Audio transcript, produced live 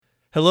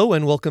Hello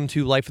and welcome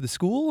to Life of the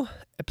School,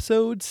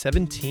 episode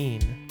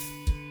 17.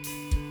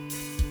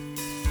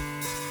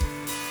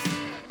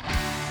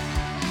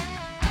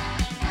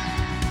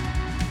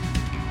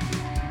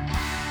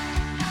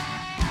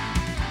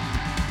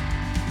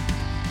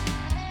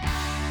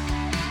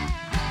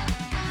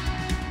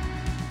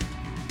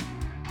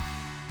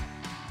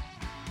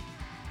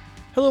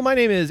 Hello, my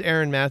name is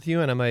Aaron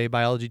Matthew, and I'm a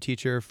biology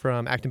teacher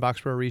from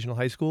Acton-Boxborough Regional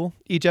High School.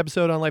 Each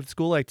episode on Life at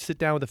School, I like to sit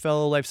down with a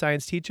fellow life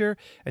science teacher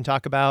and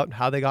talk about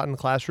how they got in the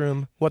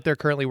classroom, what they're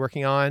currently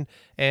working on,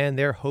 and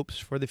their hopes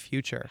for the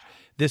future.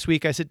 This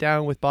week, I sit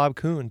down with Bob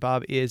Kuhn.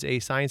 Bob is a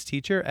science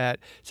teacher at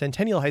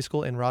Centennial High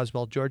School in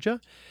Roswell,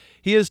 Georgia.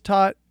 He has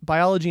taught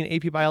biology and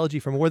AP biology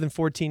for more than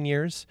 14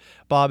 years.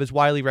 Bob is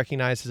widely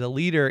recognized as a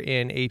leader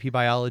in AP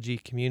biology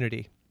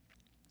community.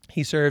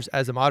 He serves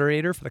as a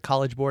moderator for the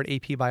College Board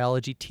AP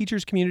Biology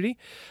Teachers Community.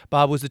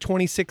 Bob was the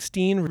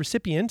 2016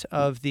 recipient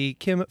of the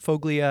Kim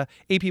Foglia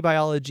AP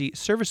Biology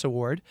Service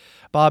Award.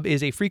 Bob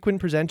is a frequent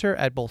presenter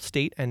at both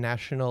state and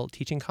national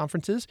teaching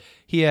conferences.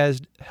 He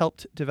has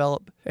helped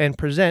develop and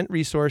present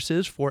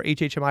resources for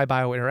HHMI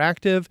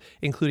Biointeractive,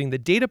 including the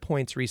Data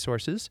Points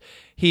resources.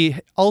 He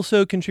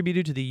also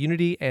contributed to the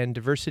Unity and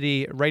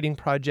Diversity Writing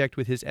Project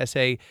with his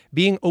essay,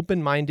 Being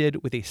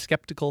Open-Minded with a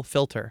Skeptical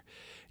Filter.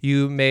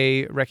 You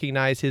may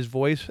recognize his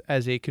voice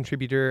as a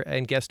contributor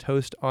and guest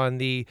host on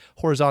the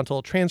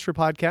Horizontal Transfer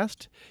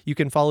podcast. You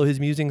can follow his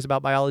musings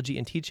about biology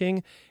and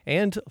teaching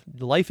and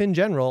life in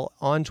general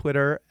on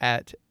Twitter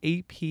at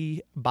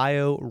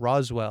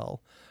APBioRoswell.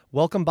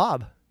 Welcome,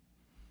 Bob.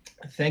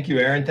 Thank you,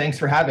 Aaron. Thanks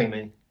for having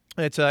me.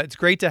 It's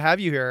great to have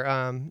you here.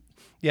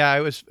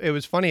 It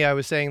was funny. I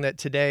was saying that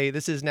today,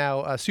 this is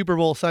now Super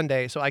Bowl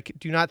Sunday, so I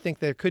do not think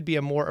there could be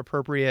a more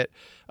appropriate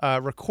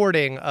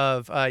recording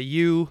of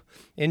you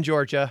in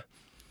Georgia,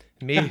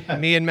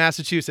 me in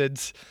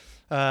Massachusetts.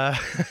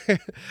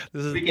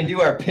 We can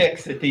do our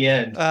picks at the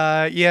end.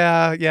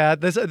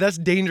 That's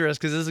dangerous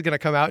because this is going to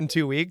come out in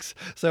 2 weeks.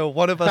 So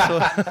one of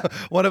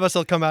us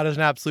will come out as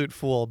an absolute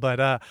fool. But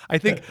I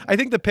think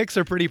the picks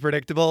are pretty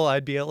predictable.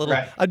 I'd be a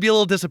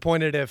little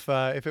disappointed if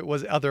it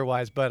was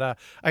otherwise. But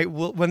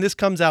when this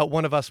comes out,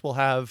 one of us will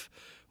have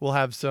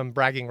some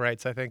bragging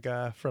rights, I think,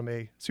 from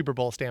a Super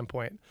Bowl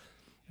standpoint.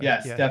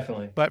 Yes,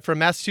 definitely. But from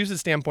Massachusetts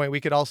standpoint, we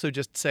could also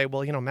just say,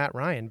 well, Matt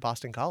Ryan,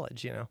 Boston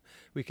College,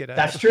 we could.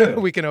 That's true.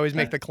 We can always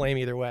make the claim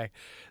either way.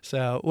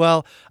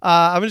 So,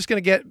 I'm just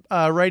going to get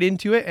right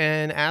into it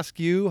and ask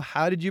you,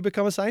 how did you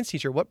become a science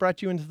teacher? What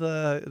brought you into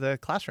the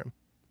classroom?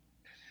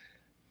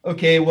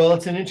 Okay, well,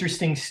 it's an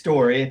interesting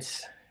story.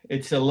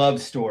 It's a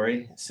love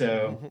story.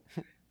 So,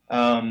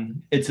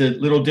 it's a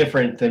little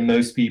different than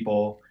most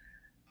people.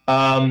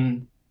 I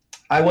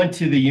went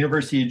to the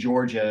University of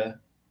Georgia,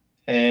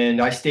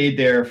 and I stayed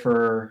there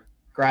for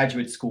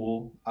graduate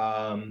school.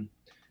 I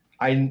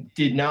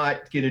did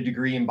not get a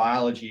degree in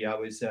biology. I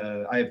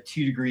have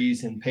 2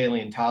 degrees in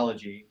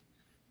paleontology.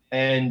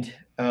 And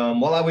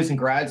while I was in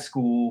grad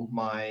school,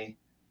 my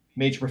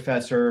major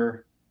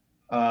professor,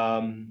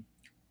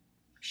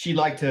 she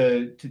liked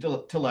to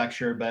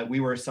lecture, but we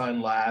were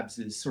assigned labs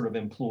as sort of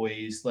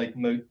employees. Like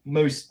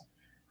most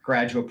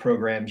graduate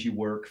programs, you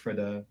work for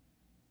the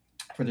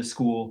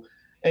school.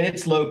 And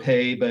it's low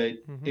pay, but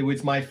It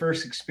was my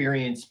first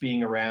experience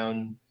being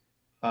around,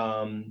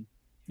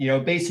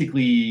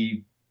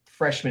 basically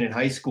freshman in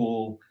high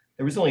school.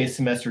 There was only a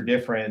semester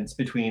difference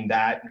between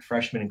that and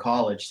freshman in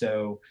college.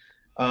 So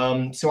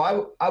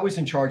I was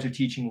in charge of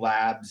teaching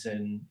labs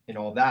and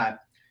all that.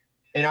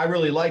 And I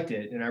really liked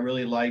it. And I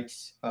really liked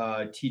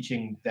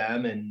teaching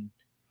them, and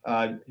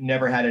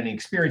never had any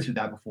experience with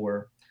that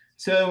before.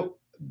 So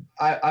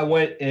I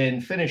went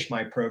and finished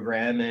my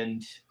program,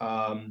 and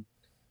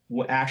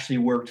actually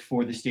worked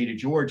for the state of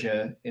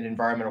Georgia in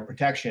environmental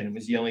protection. It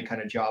was the only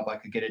kind of job I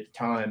could get at the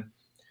time.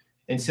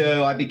 And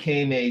so I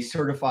became a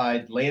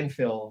certified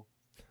landfill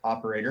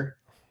operator.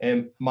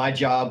 And my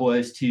job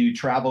was to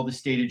travel the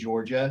state of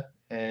Georgia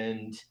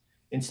and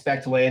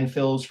inspect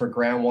landfills for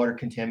groundwater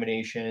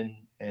contamination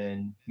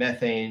and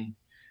methane,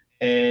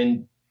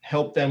 and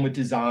help them with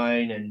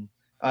design. And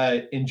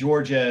in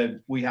Georgia,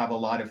 we have a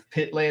lot of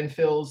pit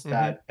landfills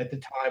that at the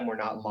time were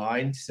not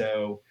lined.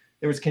 So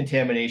there was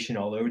contamination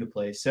all over the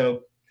place.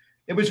 So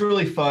it was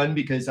really fun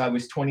because I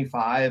was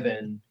 25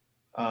 and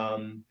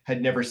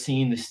had never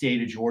seen the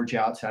state of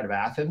Georgia outside of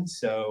Athens.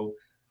 So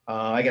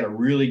I got a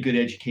really good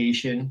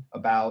education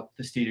about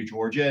the state of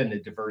Georgia and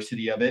the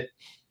diversity of it.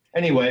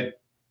 Anyway,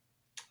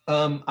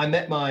 I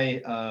met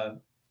my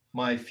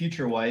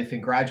future wife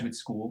in graduate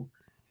school,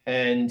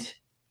 and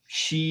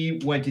she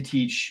went to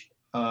teach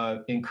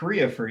in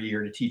Korea for a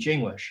year to teach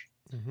English.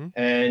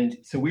 And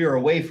so we were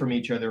away from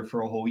each other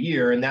for a whole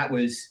year, and that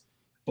was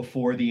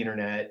before the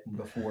internet and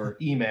before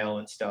email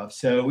and stuff.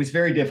 So it was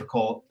very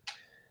difficult.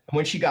 And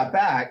when she got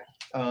back,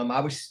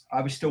 I was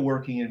still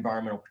working in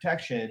environmental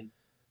protection,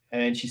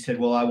 and she said,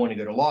 well, I want to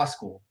go to law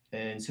school.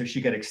 And so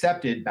she got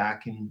accepted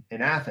back in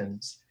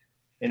Athens.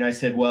 And I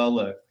said, well,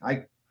 look,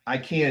 I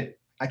can't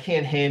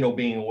handle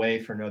being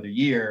away for another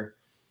year.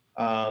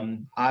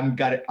 we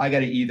got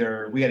to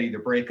either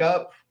break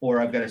up or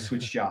I've got to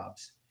switch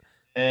jobs.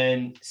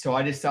 And so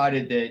I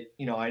decided that,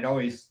 I'd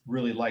always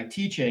really liked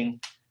teaching.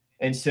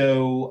 And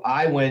so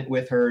I went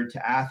with her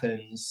to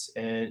Athens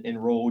and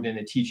enrolled in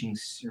a teaching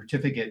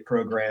certificate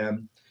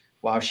program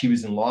while she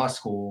was in law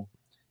school,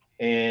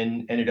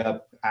 and ended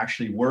up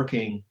actually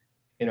working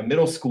in a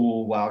middle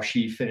school while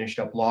she finished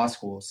up law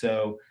school.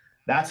 So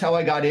that's how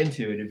I got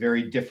into it, a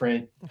very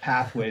different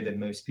pathway than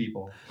most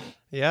people.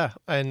 Yeah,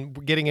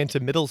 and getting into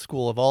middle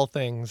school of all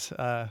things.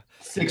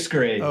 Sixth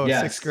grade, Oh,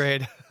 sixth yes.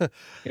 grade.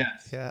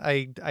 Yes. Yeah,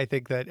 I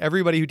think that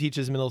everybody who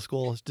teaches middle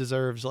school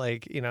deserves,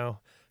 like,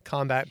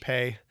 combat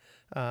pay.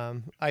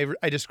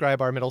 I describe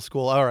our middle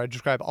school, or I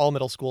describe all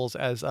middle schools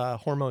as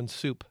hormone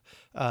soup.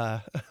 Uh,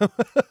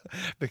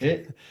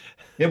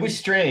 It was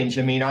strange.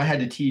 I mean, I had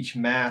to teach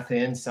math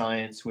and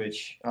science,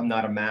 which I'm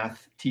not a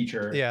math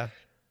teacher. yeah,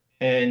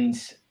 And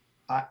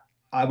I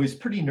I was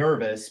pretty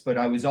nervous, but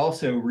I was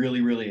also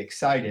really, really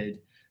excited.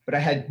 But I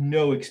had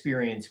no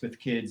experience with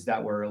kids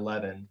that were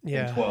 11 and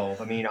yeah, 12.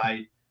 I mean,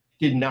 I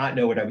did not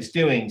know what I was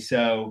doing.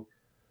 So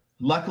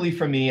luckily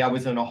for me, I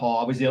was in a hall.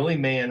 I was the only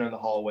man in the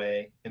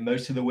hallway, and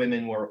most of the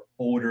women were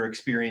older,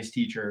 experienced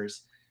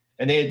teachers,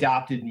 and they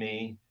adopted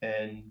me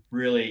and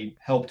really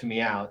helped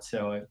me out.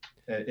 So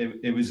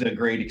it was a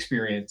great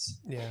experience.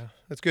 yeah.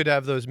 It's good to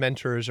have those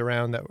mentors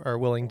around that are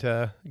willing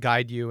to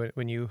guide you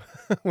when you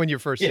when you're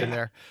first in Yeah.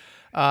 there.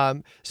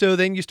 So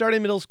then you start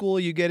in middle school,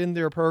 you get in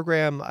their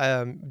program.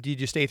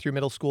 Did you stay through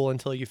middle school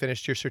until you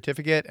finished your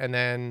certificate and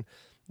then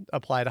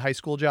apply to high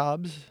school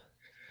jobs?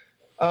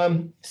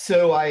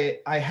 So I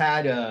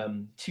had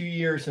 2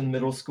 years in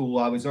middle school.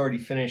 I was already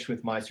finished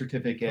with my Okay.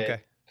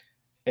 certificate,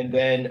 and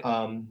then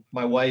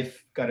my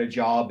wife got a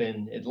job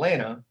in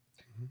Atlanta,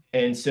 Mhm.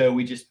 and so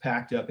we just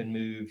packed up and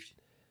moved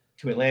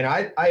to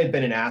Atlanta. I had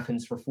been in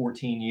Athens for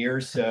 14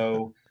 years,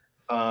 so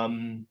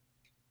um,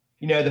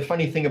 the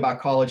funny thing about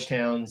college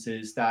towns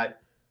is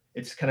that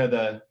it's kind of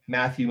the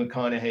Matthew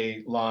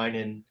McConaughey line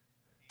in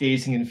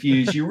Dazed and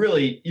Confused. You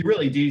really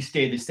do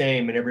stay the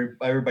same, and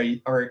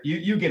everybody, or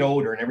you get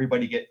older, and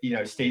everybody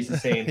stays the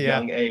same Yeah.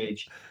 young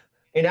age.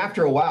 And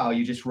after a while,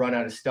 you just run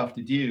out of stuff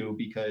to do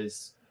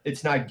because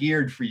it's not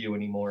geared for you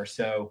anymore.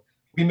 So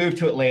we moved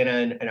to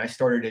Atlanta, and I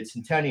started at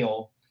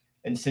Centennial,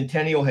 and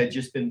Centennial had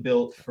just been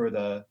built for at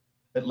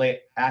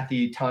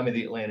the time of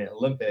the Atlanta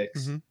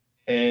Olympics, Hmm.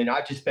 and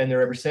I've just been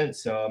there ever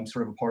since. So I'm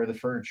sort of a part of the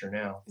furniture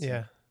now. So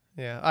Yeah.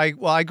 Yeah.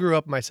 I grew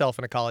up myself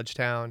in a college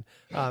town.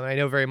 I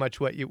know very much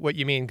what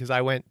you mean, because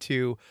I went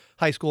to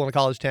high school in a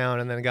college town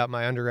and then got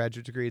my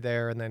undergraduate degree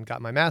there and then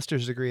got my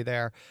master's degree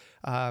there.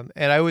 And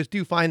I always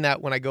do find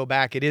that when I go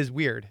back, it is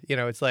weird.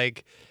 It's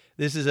like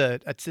this is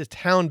it's a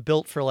town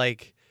built for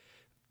like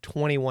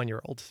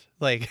 21-year-olds.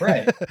 Like,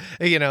 right,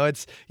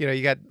 it's,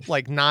 you got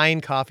like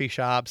 9 coffee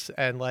shops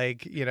and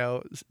like,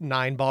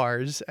 9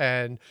 bars,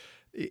 and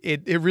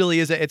it really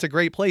is it's a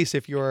great place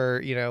if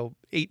you're,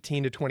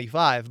 18 to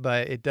 25,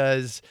 but it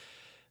does,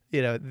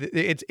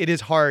 it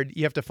is hard.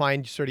 You have to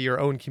find sort of your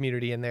own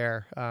community in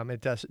there.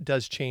 It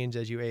does change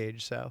as you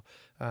age. So,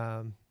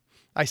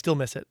 I still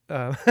miss it.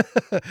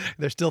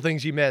 There's still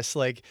things you miss,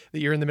 like that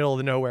you're in the middle of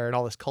the nowhere and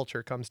all this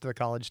culture comes to the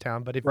college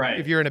town. But if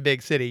right. you're in a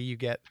big city,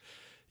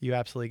 you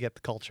absolutely get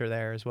the culture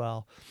there as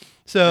well.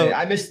 So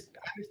I miss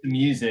the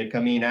music. I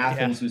mean, yeah,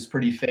 Athens was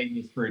pretty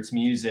famous for its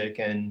music,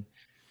 and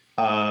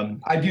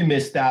I do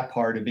miss that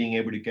part of being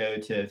able to go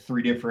to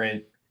 3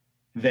 different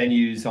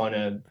venues on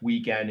a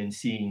weekend and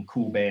seeing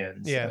cool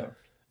bands. yeah, So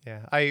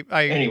yeah. I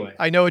anyway,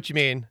 I know what you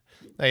mean.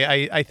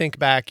 I think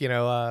back,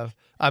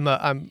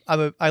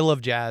 I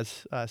love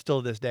jazz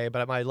still to this day,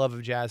 but my love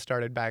of jazz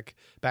started back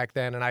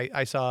then, and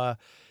I saw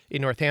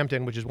in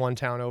Northampton, which is one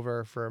town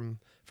over from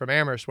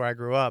Amherst where I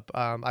grew up.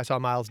 I saw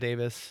Miles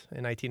Davis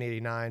in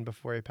 1989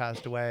 before he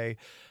passed away.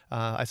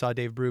 I saw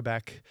Dave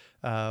Brubeck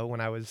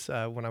when I was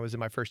in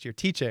my first year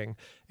teaching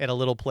at a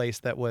little place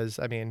that was,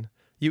 I mean,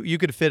 you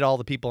could fit all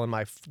the people in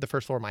the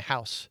first floor of my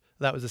house.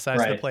 That was the size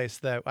of the right, place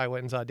that I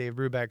went and saw Dave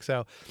Brubeck.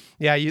 So,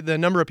 yeah, the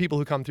number of people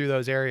who come through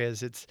those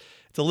areas, it's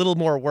a little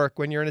more work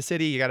when you're in a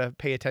city. You got to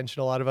pay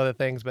attention to a lot of other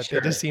things, but they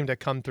just sure, seem to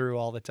come through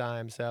all the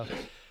time. So,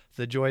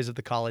 the joys of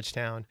the college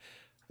town.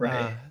 Uh,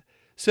 right.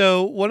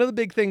 so one of the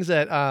big things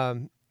that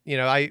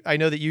I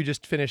know that you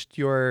just finished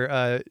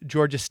your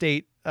Georgia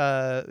State,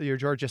 your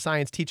Georgia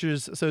Science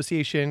Teachers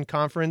Association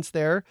conference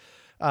there.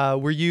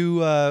 What were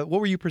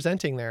you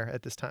presenting there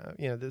at this time?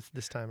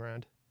 This time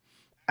around.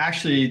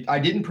 Actually, I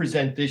didn't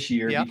present this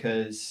year Yeah.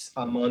 because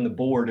I'm on the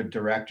board of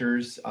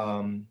directors.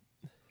 I'm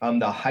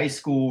the high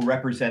school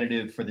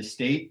representative for the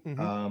state.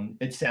 Hmm.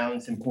 It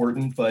sounds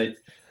important, but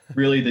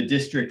really the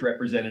district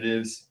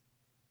representatives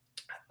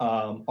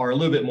are a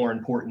little bit more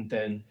important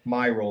than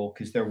my role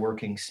because they're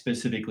working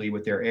specifically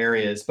with their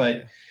areas.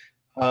 But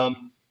Yeah.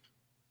 um,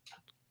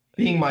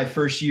 being my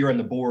first year on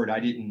the board, I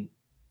didn't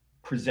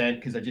present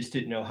because I just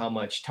didn't know how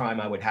much time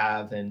I would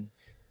have. And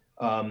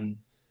um,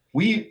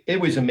 it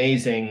was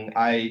amazing.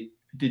 I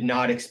did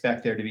not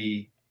expect there to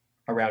be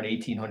around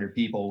 1,800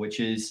 people, which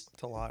is,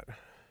 It's a lot.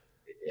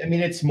 I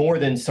mean, it's more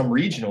than some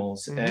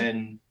regionals. Hmm.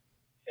 And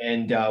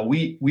and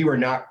we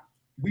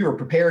were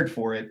prepared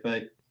for it,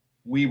 but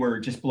we were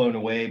just blown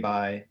away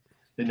by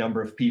the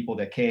number of people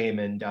that came,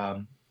 and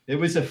it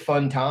was a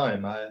fun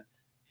time.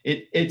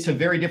 It's a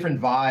very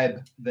different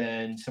vibe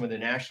than some of the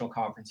national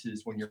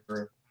conferences when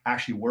you're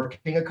actually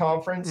working a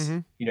conference. Mm-hmm.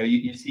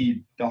 You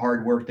see the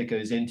hard work that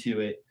goes into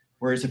it.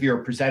 Whereas if you're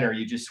a presenter,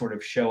 you just sort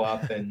of show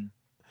up and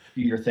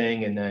do your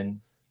thing, and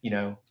then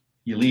you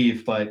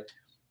leave. But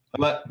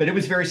it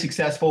was very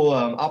successful.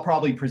 I'll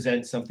probably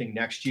present something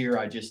next year.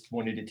 I just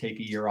wanted to take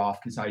a year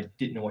off because I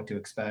didn't know what to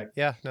expect.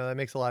 Yeah, no, that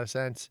makes a lot of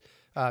sense.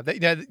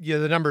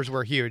 The numbers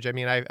were huge. I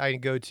mean, I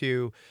go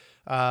to,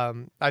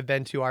 I've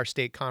been to our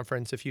state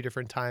conference a few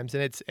different times,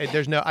 and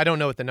I don't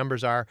know what the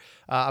numbers are.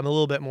 I'm a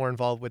little bit more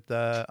involved with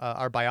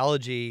our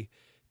biology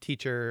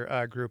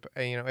teacher group.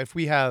 And, if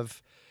we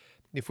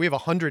have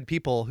 100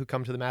 people who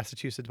come to the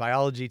Massachusetts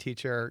biology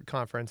teacher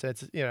conference,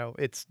 that's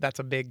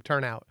a big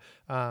turnout.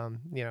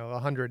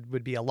 100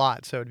 would be a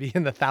lot, so it'd be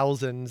in the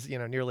thousands.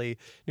 Nearly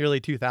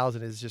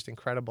 2,000 is just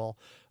incredible.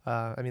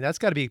 I mean, that's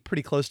got to be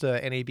pretty close to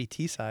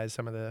NABT size.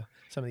 Some of the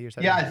years.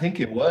 Yeah, I think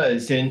it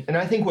was, and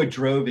I think what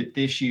drove it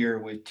this year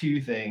with two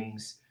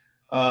things,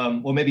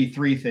 well, maybe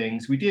three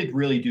things. We did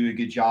really do a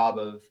good job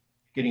of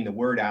getting the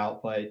word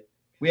out, but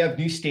we have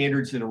new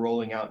standards that are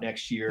rolling out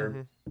next year.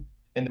 Mm-hmm.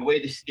 And the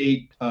way the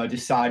state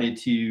decided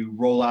to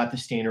roll out the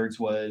standards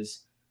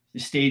was the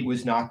state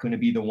was not going to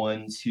be the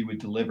ones who would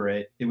deliver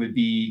it. It would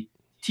be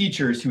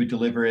teachers who would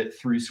deliver it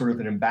through sort of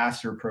an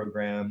ambassador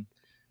program.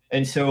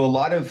 And so a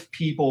lot of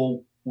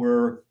people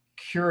were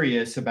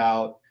curious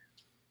about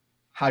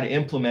how to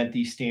implement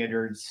these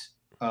standards.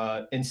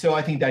 And so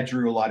I think that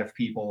drew a lot of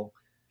people.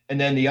 And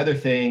then the other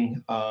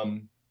thing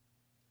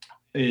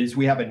is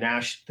we have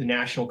the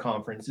national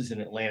conference is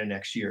in Atlanta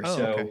next year. Oh,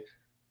 so okay.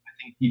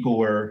 I think people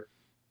were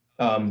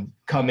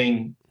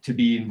coming to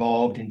be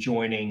involved and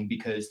joining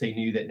because they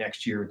knew that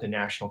next year the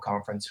national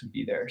conference would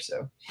be there.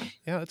 So,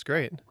 yeah, that's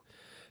great.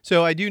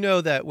 So I do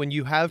know that when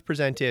you have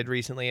presented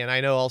recently, and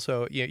I know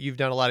also you've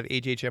done a lot of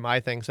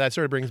HHMI things. So that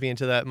sort of brings me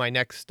into my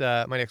next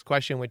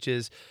question, which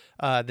is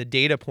the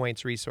data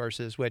points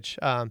resources. Which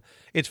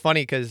it's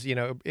funny because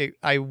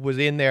I was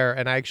in there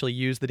and I actually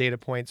used the data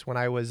points when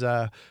I was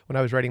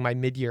writing my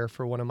mid-year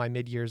for one of my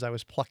mid-years. I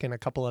was plucking a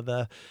couple of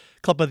the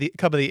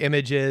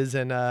images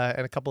and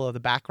a couple of the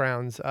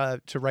backgrounds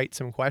to write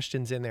some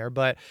questions in there.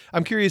 But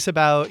I'm curious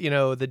about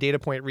the data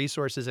point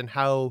resources and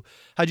how'd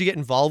you get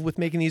involved with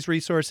making these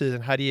resources,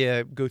 and how do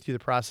you go through the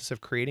process of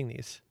creating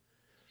these?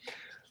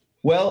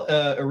 Well,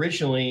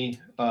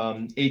 originally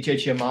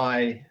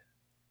HHMI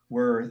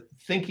were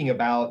thinking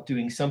about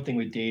doing something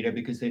with data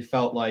because they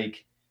felt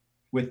like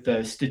with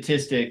the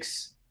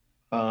statistics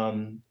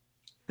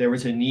there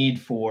was a need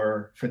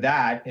for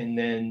that, and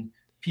then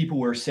people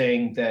were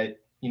saying that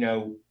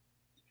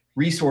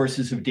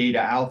resources of data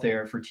out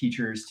there for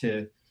teachers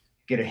to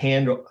get a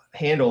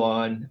handle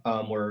on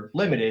were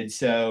limited.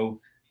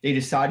 So they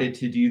decided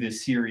to do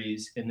this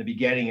series. In the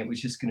beginning, it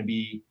was just going to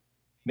be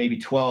maybe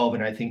 12,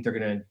 and I think they're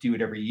going to do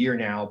it every year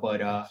now.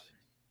 But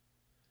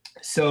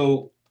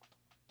so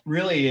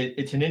really,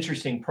 it's an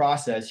interesting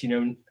process.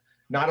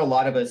 Not a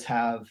lot of us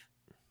have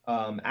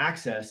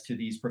access to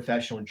these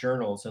professional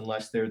journals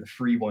unless they're the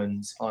free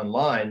ones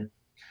online.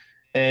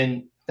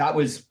 And that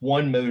was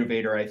one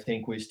motivator, I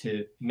think, was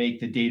to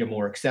make the data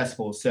more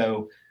accessible.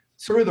 So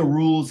sort of the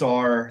rules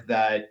are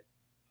that,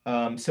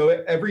 so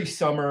every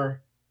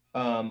summer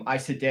I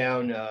sit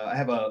down, I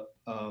have a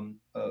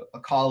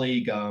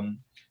colleague,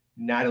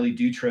 Natalie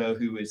Dutro,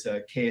 who is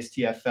a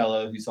KSTF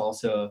fellow, who's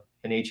also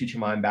an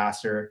HHMI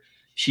ambassador.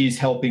 She's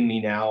helping me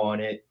now on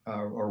it,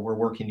 or we're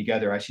working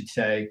together, I should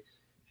say.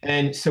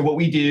 And so what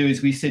we do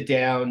is we sit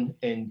down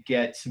and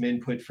get some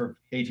input from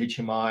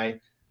HHMI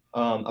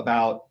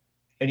about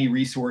any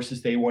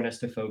resources they want us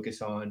to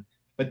focus on.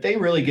 But they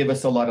really give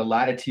us a lot of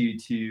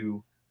latitude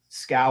to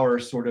scour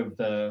sort of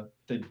the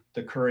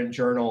current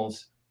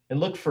journals and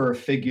look for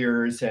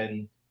figures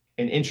and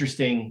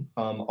interesting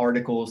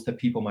articles that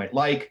people might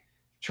like,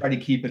 try to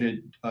keep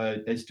it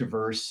as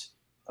diverse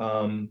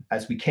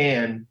as we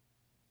can,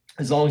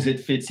 as long as it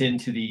fits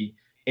into the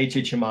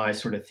HHMI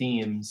sort of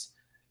themes.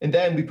 And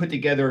then we put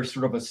together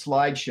sort of a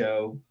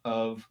slideshow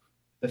of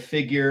the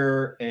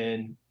figure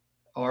and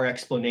our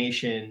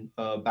explanation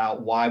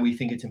about why we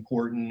think it's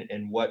important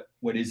and what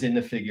is in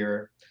the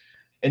figure.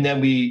 And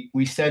then we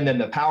send them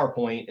the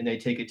PowerPoint and they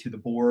take it to the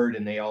board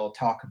and they all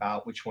talk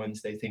about which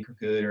ones they think are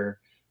good or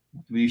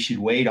we should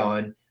wait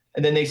on.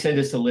 And then they send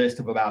us a list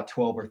of about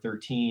 12 or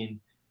 13.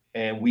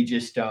 And we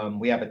just,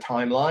 we have a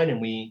timeline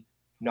and we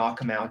knock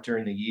them out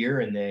during the year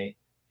and they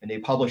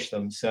publish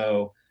them.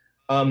 So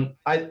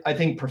I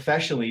think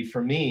professionally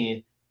for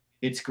me,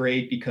 it's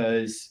great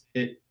because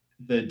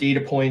the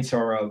data points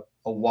are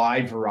a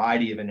wide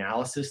variety of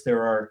analysis.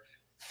 There are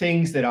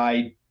things that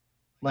I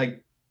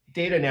like,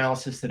 data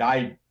analysis that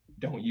I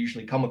don't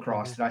usually come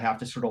across that I have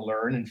to sort of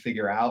learn and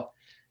figure out.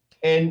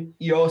 And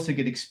you also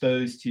get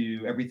exposed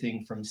to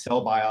everything from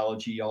cell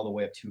biology all the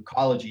way up to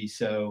ecology.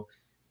 So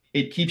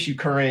it keeps you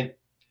current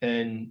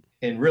and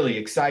really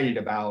excited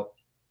about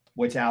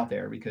what's out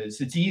there,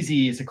 because it's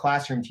easy as a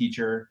classroom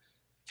teacher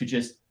to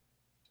just,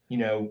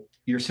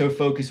 you're so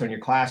focused on your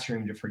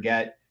classroom to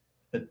forget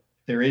that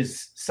there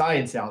is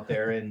science out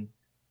there, and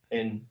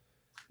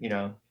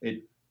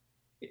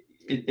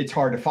it's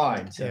hard to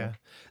find. So Yeah.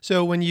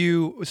 So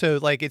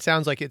like it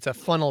sounds like it's a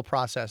funnel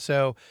process.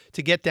 So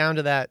to get down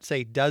to that,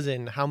 say,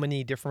 dozen, how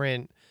many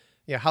different,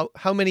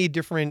 how many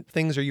different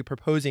things are you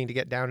proposing to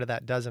get down to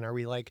that dozen? Are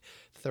we like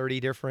 30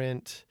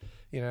 different,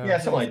 yeah,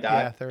 something like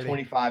yeah, that, 30.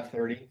 25,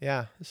 30.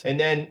 Yeah. And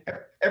then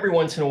every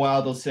once in a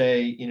while they'll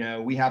say,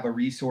 we have a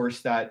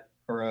resource that,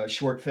 or a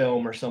short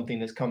film or something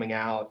that's coming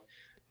out.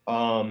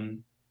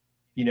 Um,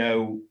 you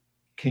know,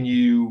 can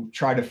you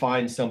try to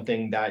find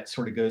something that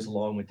sort of goes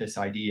along with this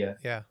idea?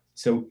 Yeah.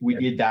 So we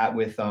did that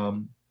with,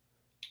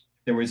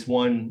 there was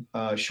one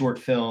short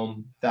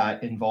film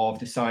that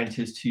involved a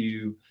scientist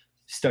who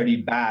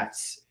studied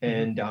bats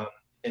and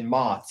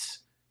moths,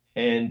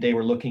 and they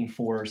were looking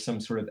for some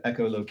sort of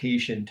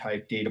echolocation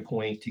type data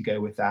point to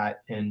go with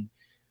that. And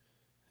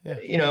Yeah.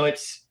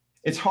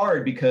 It's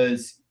hard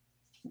because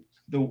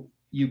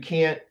you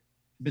can't,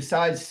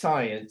 besides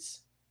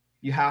science,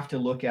 you have to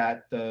look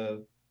at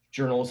the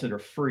journals that are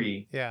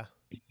free, Yeah.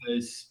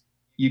 because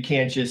you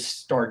can't just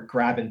start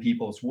grabbing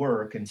people's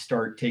work and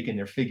start taking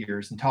their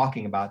figures and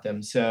talking about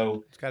them.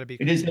 So It's got to be.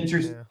 it is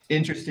Yeah.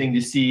 interesting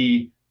to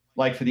see,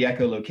 like for the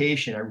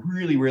echolocation, I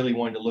really, really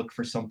wanted to look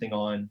for something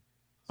on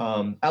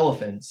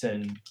elephants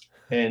and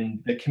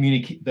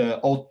the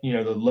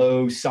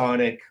low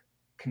sonic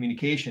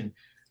communication,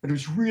 but it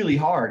was really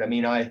hard. I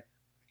mean, I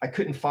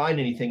couldn't find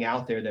anything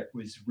out there that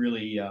was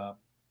really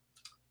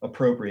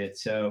appropriate.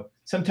 So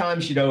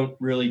sometimes you don't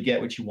really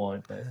get what you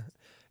want, but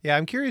Yeah,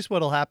 I'm curious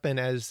what'll happen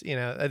as,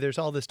 there's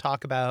all this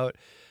talk about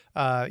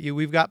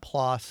we've got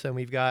PLOS and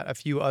we've got a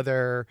few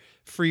other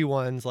free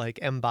ones like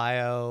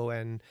MBio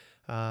and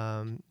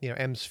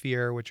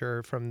MSphere, which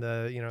are from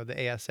the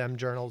ASM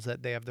journals,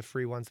 that they have the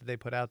free ones that they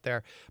put out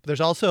there. But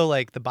there's also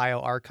like the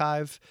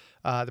bioRxiv,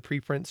 the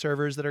preprint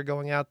servers that are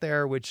going out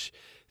there, which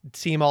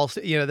seem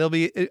also,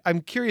 I'm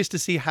curious to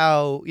see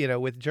how,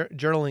 with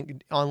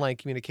journaling, online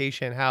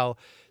communication, how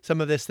some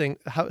of these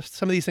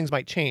things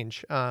might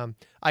change.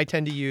 I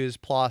tend to use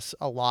PLOS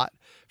a lot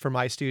for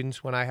my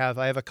students when I have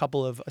a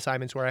couple of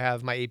assignments where I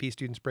have my AP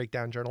students break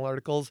down journal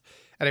articles,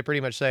 and I pretty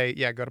much say,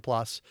 yeah, go to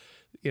PLOS,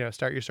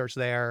 start your search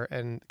there.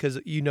 And because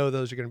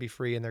those are going to be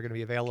free and they're going to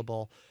be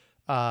available.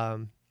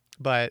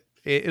 But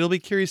it'll be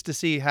curious to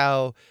see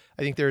how,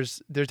 I think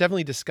there's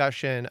definitely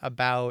discussion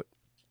about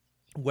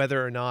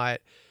whether or not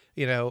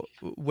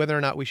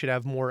we should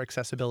have more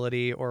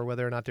accessibility, or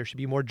whether or not there should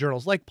be more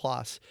journals like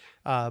PLOS.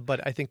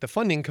 But I think the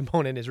funding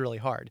component is really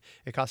hard.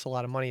 It costs a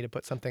lot of money to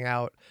put something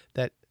out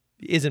that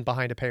isn't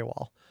behind a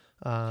paywall.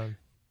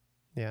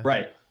 Yeah.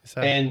 Right.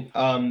 So. And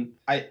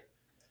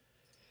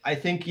I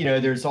think,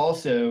 there's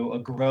also a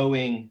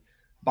growing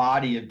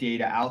body of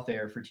data out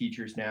there for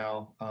teachers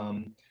now.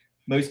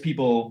 Most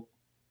people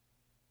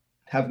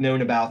have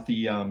known about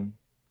the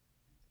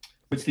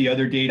what's the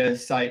other data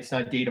site? It's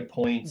not Data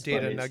Points,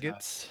 Data but it's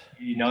Nuggets.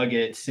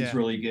 Nuggets is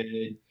really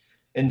good.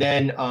 And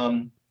then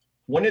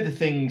one of the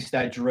things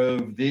that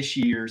drove this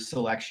year's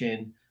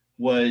selection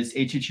was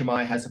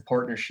HHMI has a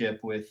partnership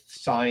with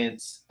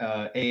Science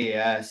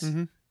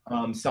AAS,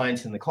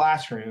 Science in the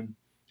Classroom.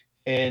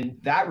 And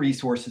that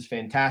resource is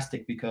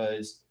fantastic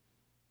because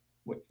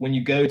when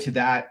you go to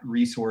that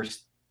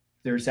resource,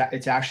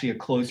 it's actually a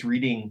close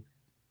reading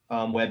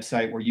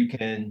website where you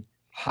can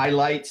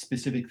highlight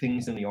specific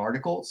things in the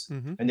articles,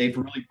 and they've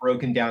really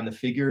broken down the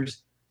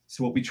figures.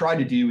 So what we try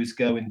to do is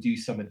go and do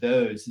some of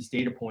those as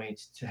data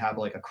points to have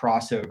like a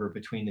crossover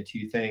between the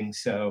two things.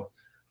 So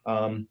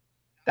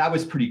that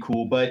was pretty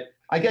cool. But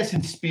I guess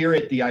in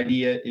spirit, the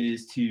idea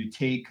is to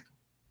take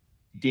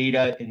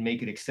data and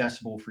make it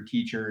accessible for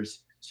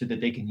teachers so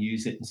that they can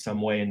use it in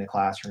some way in the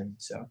classroom.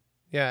 So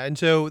yeah, and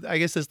so I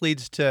guess this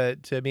leads to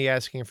me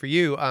asking for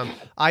you.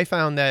 I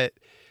found that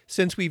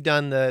since we've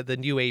done the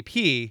new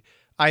AP,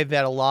 I've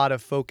had a lot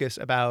of focus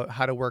about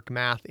how to work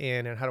math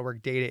in and how to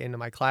work data into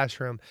my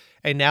classroom.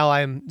 And now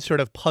I'm sort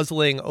of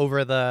puzzling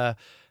over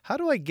how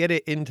do I get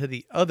it into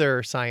the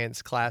other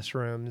science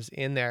classrooms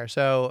in there?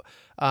 So,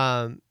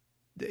 are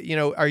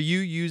you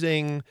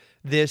using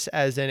this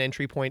as an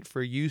entry point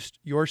for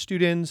your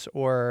students,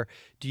 or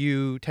do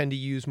you tend to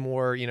use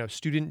more,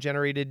 student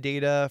generated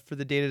data for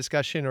the data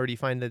discussion, or do you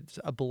find that it's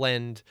a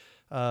blend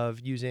of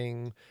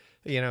using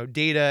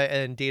data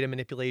and data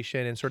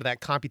manipulation and sort of that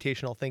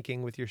computational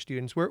thinking with your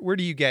students? Where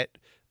do you get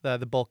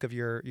the bulk of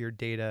your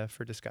data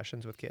for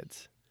discussions with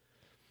kids?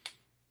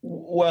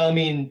 Well, I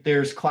mean,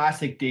 there's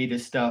classic data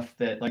stuff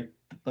that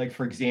like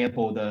for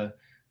example,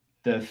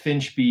 the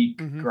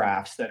Finch-Beak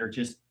graphs that are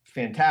just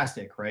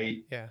fantastic,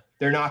 right? Yeah.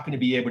 They're not going to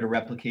be able to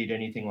replicate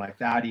anything like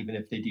that, even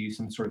if they do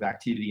some sort of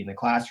activity in the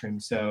classroom.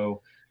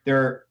 So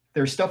there's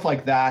stuff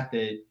like that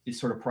is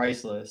sort of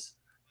priceless.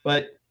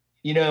 But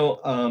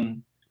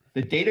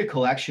the data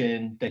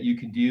collection that you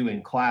can do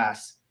in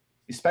class,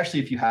 especially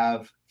if you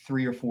have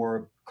 3 or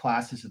 4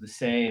 classes of the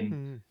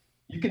same,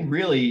 you can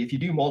really, if you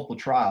do multiple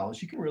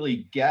trials, you can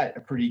really get a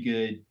pretty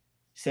good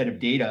set of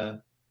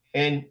data.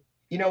 And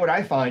what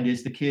I find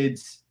is the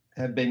kids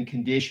have been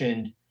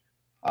conditioned.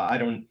 I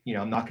don't,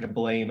 I'm not going to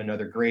blame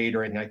another grade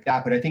or anything like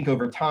that, but I think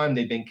over time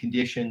they've been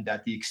conditioned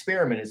that the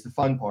experiment is the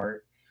fun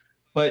part.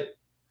 But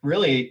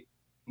really,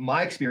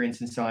 my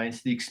experience in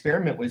science, the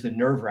experiment was the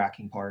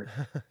nerve-wracking part.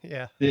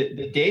 Yeah.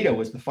 The data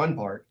was the fun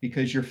part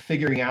because you're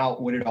figuring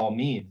out what it all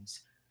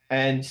means.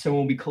 And so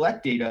when we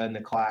collect data in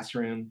the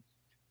classroom,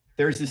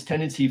 there's this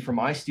tendency for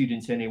my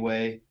students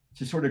anyway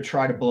to sort of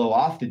try to blow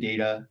off the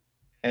data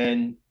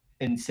and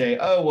say,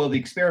 oh, well, the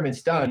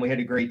experiment's done. We had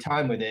a great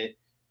time with it.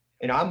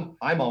 And I'm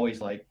always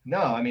like,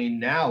 no, I mean,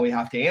 now we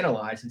have to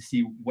analyze and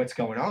see what's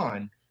going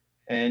on.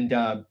 And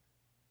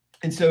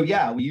so,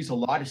 yeah, we use a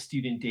lot of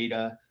student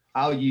data.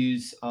 I'll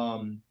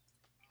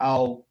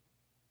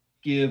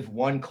give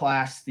one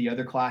class the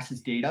other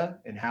class's data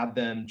and have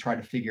them try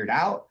to figure it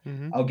out.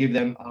 Mm-hmm. I'll give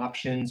them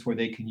options where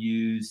they can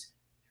use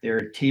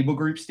their table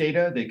groups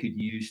data, they could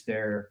use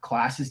their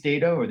classes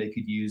data, or they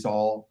could use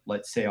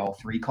let's say all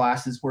 3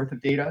 classes worth of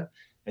data,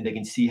 and they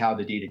can see how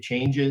the data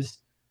changes.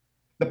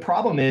 The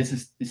problem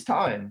is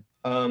time.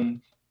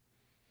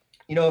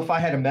 If I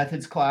had a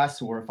methods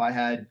class or if I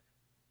had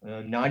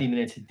 90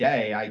 minutes a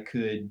day, I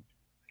could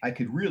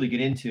really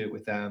get into it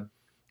with them.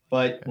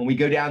 But when we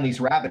go down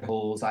these rabbit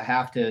holes, I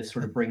have to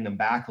sort of bring them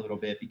back a little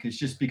bit because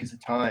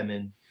of time,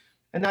 and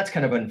that's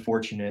kind of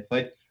unfortunate.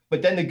 But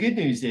then the good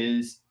news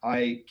is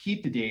I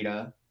keep the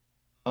data,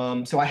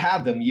 so I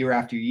have them year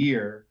after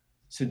year.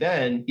 So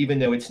then, even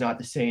though it's not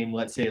the same,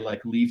 let's say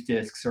like leaf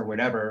discs or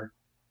whatever,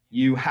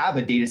 you have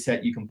a data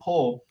set you can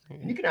pull,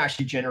 and you can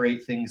actually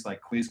generate things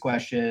like quiz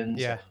questions,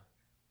 Yeah,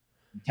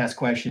 test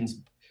questions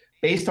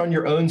based on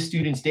your own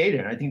students' data.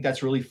 And I think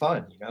that's really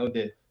fun,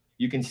 that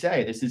you can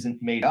say this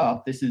isn't made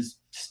up. This is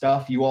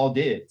stuff you all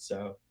did.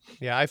 So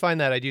yeah, I find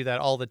that I do that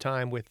all the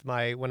time with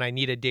when I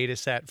need a data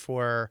set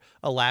for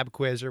a lab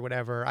quiz or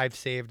whatever. I've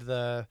saved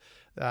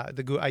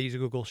I use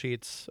Google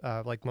Sheets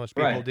like most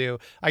people right. do.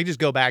 I just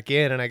go back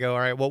in and I go, all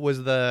right, what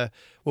was the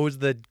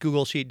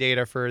Google Sheet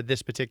data for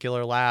this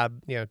particular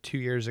lab, 2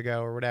 years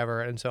ago or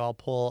whatever, and so I'll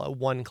pull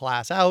one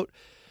class out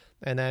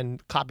and then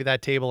copy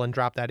that table and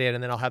drop that in,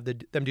 and then I'll have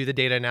them do the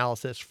data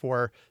analysis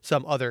for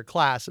some other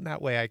class, and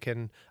that way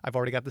I've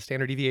already got the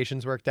standard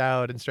deviations worked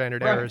out and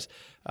standard Right. errors,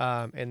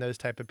 and those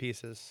type of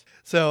pieces.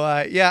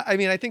 So yeah, I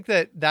mean, I think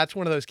that's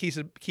one of those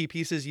key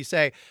pieces you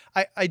say.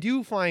 I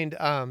do find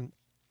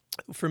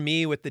for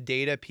me with the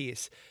data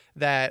piece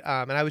that,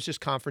 and I was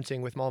just conferencing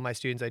with all my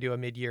students. I do a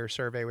mid-year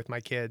survey with my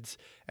kids,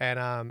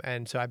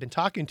 and so I've been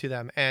talking to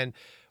them, and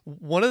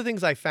one of the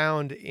things I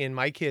found in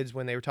my kids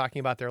when they were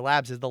talking about their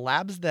labs is the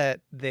labs that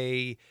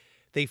they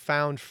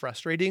found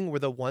frustrating were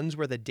the ones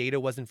where the data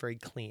wasn't very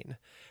clean.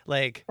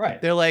 Like,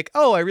 Right. they're like,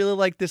 oh, I really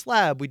like this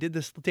lab. We did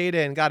this data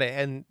and got it.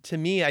 And to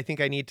me, I think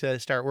I need to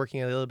start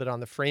working a little bit on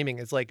the framing.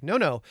 It's like,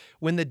 no,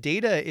 when the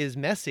data is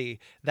messy,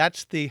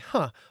 that's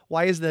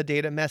why is the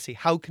data messy?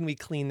 How can we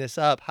clean this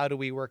up? How do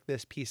we work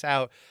this piece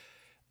out?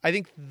 I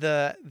think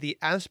the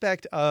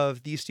aspect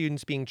of these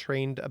students being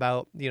trained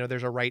about,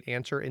 there's a right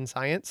answer in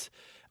science,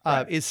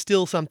 Right. is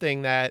still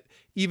something that,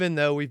 even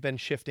though we've been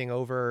shifting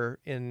over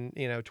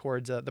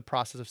towards the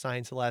process of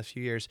science the last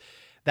few years,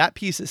 that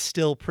piece is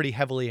still pretty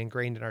heavily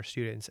ingrained in our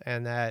students,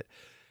 and that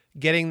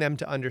getting them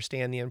to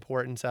understand the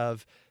importance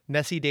of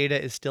messy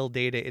data is still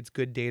data. It's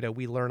good data.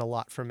 We learn a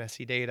lot from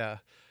messy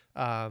data.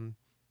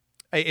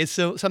 It's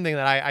something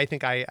that I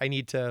think I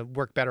need to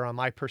work better on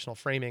my personal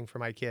framing for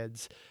my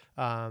kids,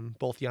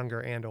 both younger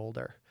and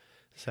older.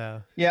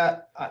 So Yeah,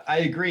 I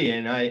agree.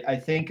 And I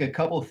think a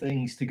couple of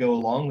things to go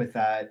along with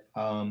that.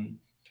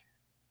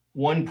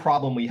 One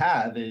problem we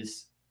have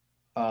is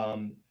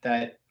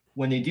that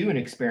when they do an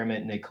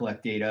experiment and they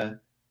collect data,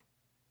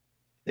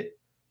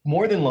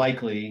 more than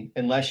likely,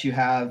 unless you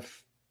have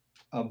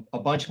a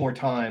bunch more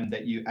time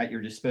that you at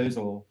your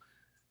disposal,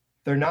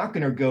 they're not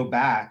going to go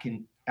back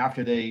and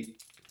after they,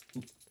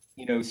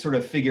 sort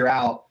of figure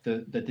out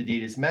that the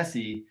data is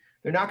messy,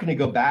 they're not going to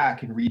go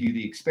back and redo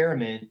the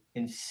experiment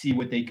and see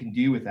what they can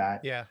do with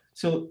that. yeah,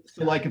 So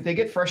like if they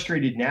get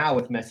frustrated now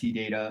with messy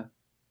data,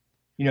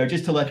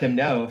 just to let them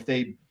know if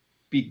they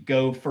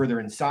go further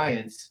in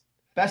science,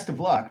 best of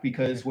luck,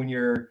 because when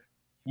you're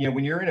in a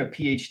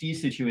PhD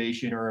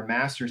situation or a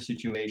master's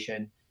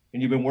situation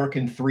and you've been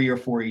working 3 or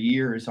 4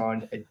 years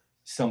on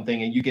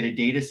something and you get a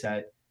data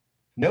set,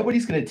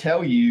 nobody's going to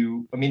tell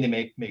you. I mean,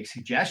 they make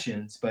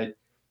suggestions, but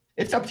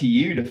it's up to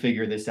you to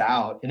figure this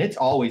out. And it's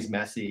always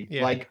messy.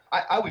 Yeah. Like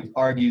I would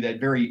argue that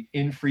very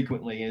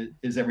infrequently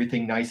is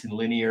everything nice and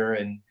linear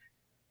and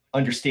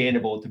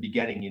understandable at the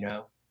beginning, and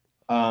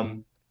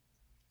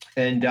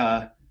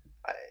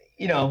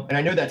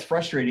I know that's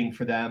frustrating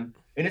for them,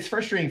 and it's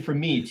frustrating for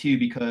me too,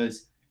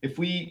 because if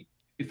we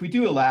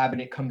do a lab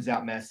and it comes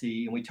out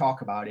messy and we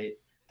talk about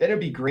it, then it'd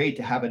be great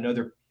to have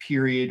another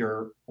period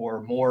or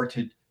more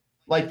to,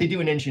 like they do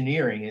in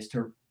engineering, is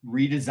to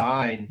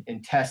redesign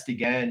and test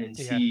again and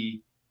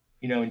see,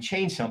 and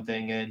change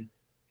something.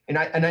 And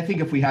I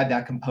think if we had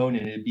that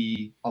component, it'd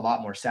be a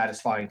lot more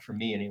satisfying for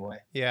me anyway.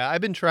 Yeah,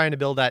 I've been trying to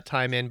build that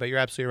time in, but you're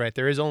absolutely right.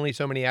 There is only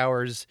so many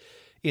hours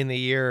in the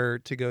year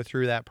to go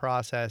through that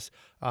process.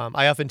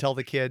 I often tell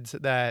the kids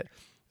that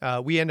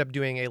we end up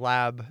doing a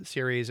lab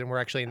series, and we're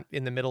actually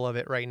in the middle of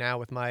it right now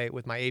with my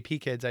AP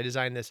kids. I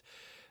designed this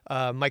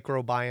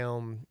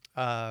microbiome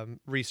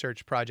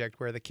research project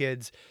where the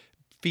kids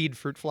feed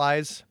fruit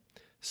flies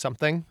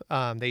something.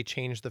 They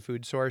change the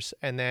food source,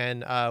 and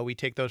then we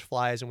take those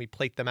flies and we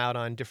plate them out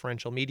on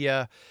differential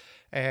media,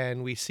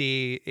 and we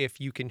see if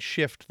you can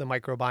shift the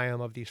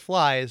microbiome of these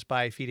flies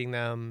by feeding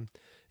them,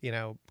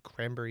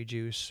 cranberry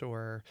juice,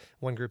 or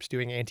one group's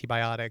doing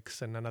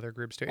antibiotics and another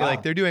group's doing like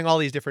Wow. they're doing all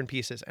these different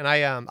pieces. And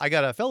I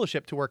got a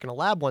fellowship to work in a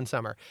lab one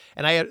summer,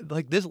 and I had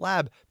like this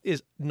lab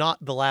is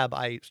not the lab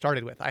I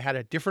started with. I had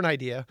a different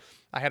idea.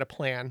 I had a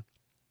plan.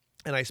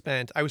 And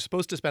I was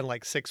supposed to spend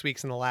like 6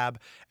 weeks in the lab,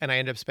 and I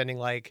ended up spending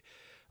like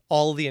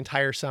all the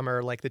entire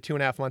summer, like the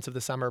 2.5 months of the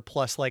summer,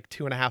 plus like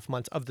 2.5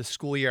 months of the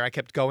school year. I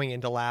kept going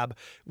into lab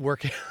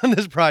working on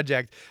this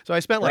project. So I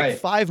spent like Right.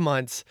 5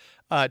 months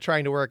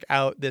trying to work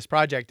out this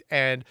project,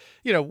 and,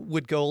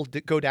 would go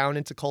down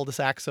into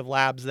cul-de-sacs of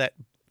labs that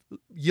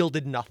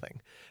yielded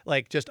nothing.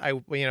 Like just, I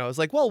was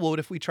like, well, what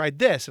if we tried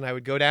this? And I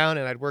would go down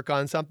and I'd work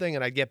on something,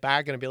 and I'd get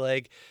back and I'd be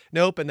like,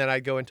 nope. And then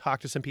I'd go and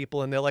talk to some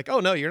people, and they're like, oh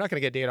no, you're not going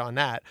to get data on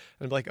that.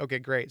 And I'd be like, okay,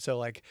 great. So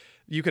like,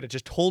 you could have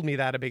just told me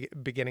that at the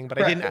beginning, but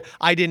Right.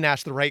 I didn't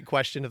ask the right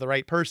question to the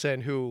right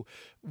person who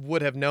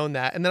would have known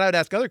that. And then I would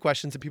ask other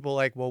questions, and people were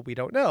like, well, we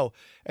don't know.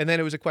 And then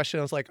it was a question.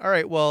 I was like, all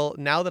right, well,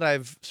 now that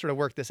I've sort of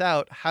worked this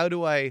out, how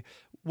do I,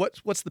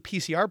 what's the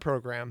PCR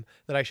program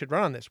that I should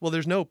run on this? Well,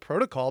 there's no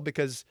protocol,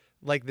 because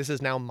like this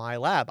is now my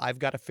lab. I've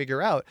got to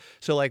figure out.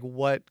 So like,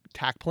 what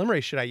Taq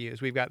polymerase should I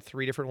use? We've got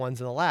 3 different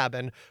ones in the lab,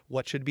 and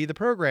what should be the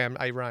program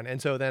I run?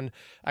 And so then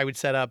I would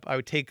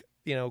take,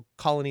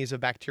 colonies of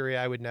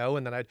bacteria I would know,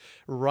 and then I'd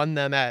run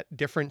them at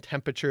different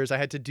temperatures. I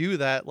had to do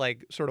that,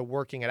 like sort of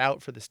working it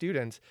out for the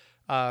students.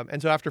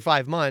 And so after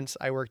 5 months,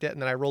 I worked it,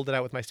 and then I rolled it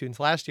out with my students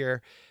last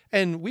year,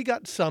 and we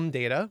got some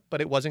data,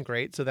 but it wasn't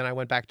great. So then I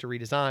went back to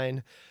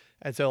redesign.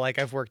 And so like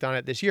I've worked on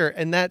it this year,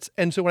 and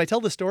so when I tell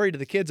the story to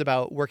the kids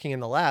about working in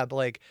the lab,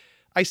 like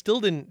I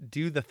still didn't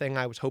do the thing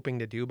I was hoping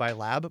to do by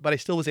lab, but I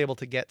still was able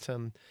to get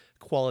some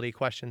quality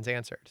questions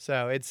answered.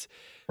 So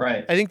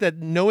Right. I think that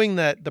knowing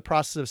that the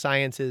process of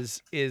science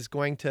is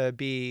going to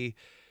be,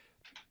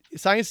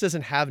 science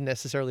doesn't have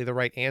necessarily the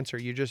right answer.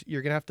 You're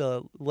going to have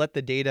to let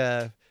the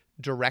data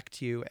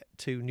direct you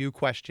to new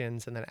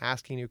questions, and then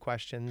asking new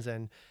questions,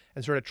 and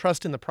sort of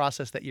trust in the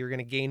process that you're going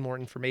to gain more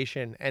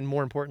information, and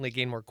more importantly,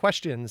 gain more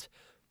questions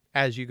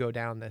as you go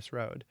down this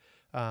road.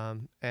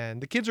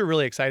 And the kids are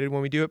really excited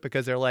when we do it,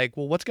 because they're like,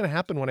 well, what's going to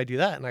happen when I do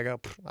that? And I go,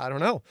 I don't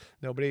know.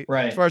 Nobody, as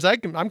Right. far as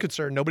I'm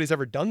concerned, nobody's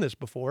ever done this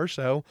before.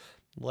 So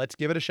let's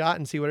give it a shot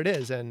and see what it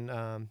is.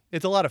 And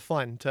it's a lot of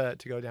fun to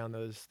go down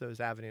those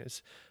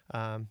avenues.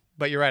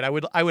 But you're right. I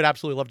would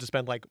absolutely love to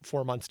spend like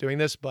 4 months doing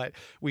this, but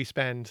we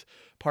spend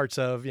parts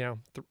of,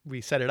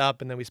 we set it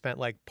up, and then we spent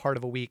like part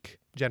of a week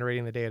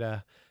generating the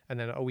data, and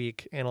then a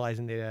week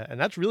analyzing data. And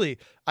that's really,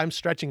 I'm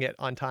stretching it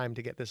on time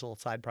to get this little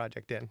side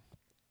project in.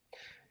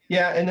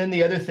 Yeah, and then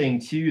the other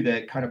thing too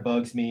that kind of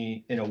bugs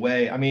me in a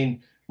way, I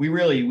mean,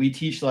 we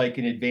teach like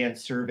an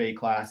advanced survey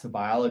class of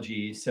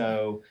biology.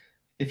 So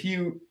if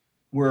you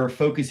were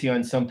focusing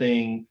on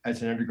something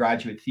as an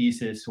undergraduate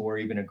thesis or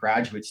even a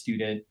graduate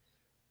student,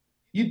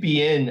 you'd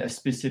be in a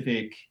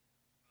specific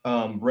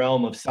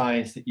realm of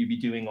science that you'd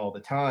be doing all the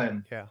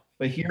time. Yeah.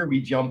 But here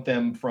we jump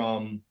them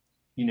from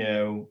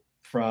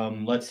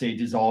let's say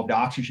dissolved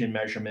oxygen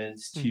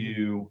measurements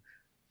to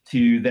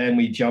then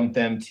we jump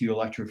them to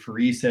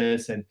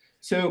electrophoresis. And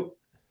so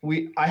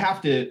I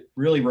have to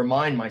really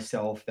remind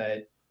myself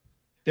that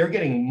they're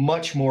getting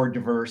much more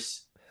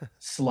diverse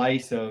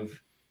slice of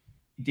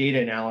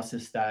data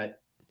analysis that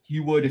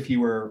you would if you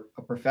were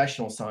a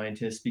professional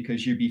scientist,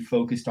 because you'd be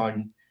focused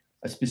on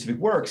a specific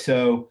work.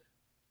 So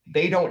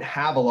they don't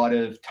have a lot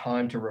of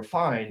time to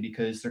refine,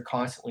 because they're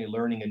constantly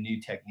learning a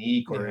new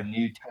technique or Yeah.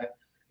 a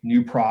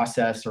new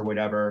process or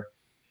whatever.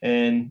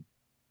 And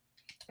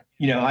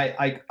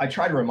I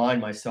try to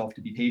remind myself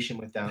to be patient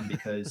with them,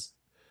 because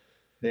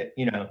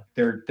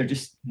they're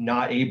just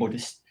not able to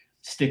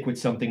stick with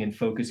something and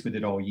focus with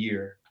it all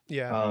year.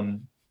 Yeah.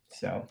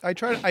 So I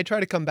try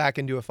to come back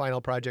and do a final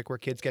project where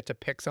kids get to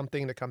pick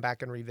something to come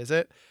back and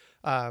revisit,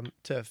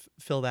 to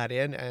fill that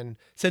in. And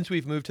since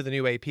we've moved to the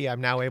new AP,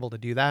 I'm now able to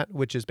do that,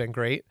 which has been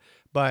great.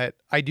 But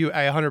I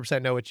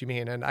 100% know what you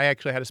mean. And I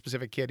actually had a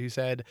specific kid who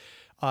said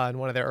on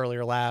one of their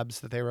earlier labs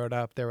that they wrote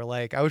up, they were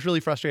like, I was really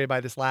frustrated by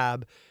this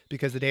lab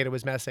because the data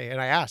was messy. And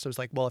I was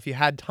like, well, if you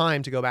had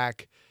time to go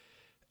back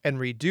and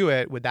redo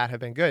it, would that have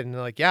been good? And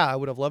they're like, yeah, I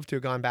would have loved to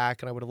have gone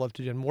back, and I would have loved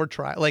to do more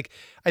try. Like,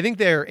 I think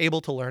they're able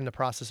to learn the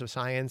process of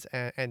science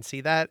and see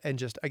that. And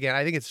just, again,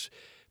 I think it's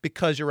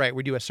because you're right.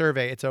 We do a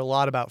survey. It's a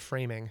lot about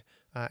framing,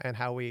 and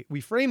how we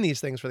frame these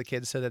things for the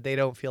kids so that they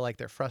don't feel like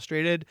they're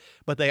frustrated,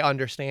 but they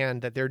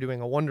understand that they're doing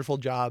a wonderful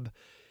job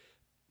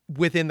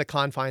within the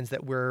confines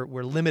that we're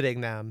limiting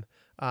them.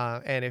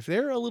 And if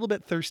they're a little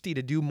bit thirsty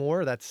to do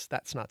more, that's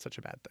not such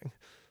a bad thing.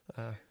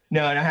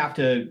 no, and I have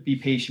to be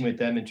patient with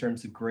them in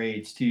terms of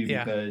grades too,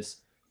 Yeah. because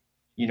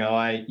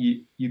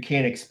You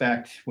can't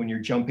expect when you're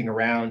jumping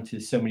around to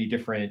so many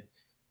different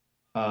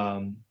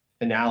um,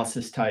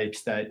 analysis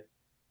types that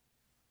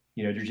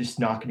they're just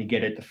not going to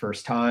get it the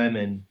first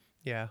time,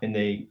 Yeah. and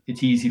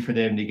it's easy for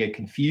them to get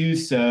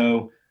confused.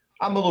 So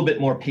I'm a little bit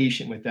more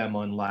patient with them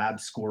on lab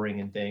scoring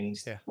and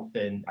things Yeah.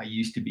 than I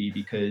used to be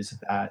because of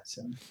that.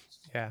 So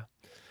Yeah.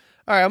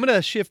 All right, I'm going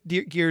to shift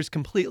gears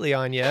completely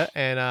on you.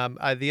 And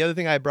the other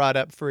thing I brought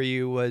up for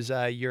you was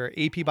your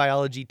AP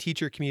Biology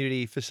teacher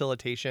community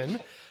facilitation.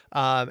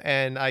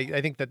 And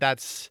I think that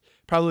that's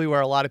probably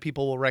where a lot of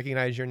people will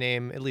recognize your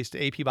name, at least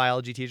AP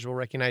Biology teachers will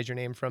recognize your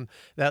name from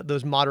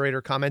those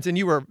moderator comments. And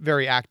you were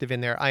very active in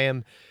there. I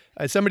am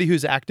as somebody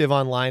who's active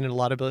online in a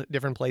lot of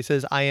different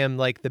places, I am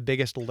like the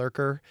biggest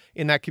lurker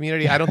in that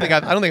community. I don't think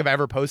I've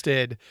ever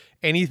posted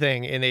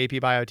anything in the AP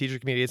Bio teacher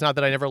community. It's not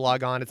that I never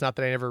log on. It's not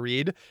that I never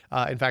read.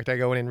 In fact, I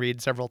go in and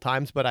read several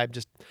times, but I'm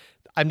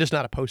just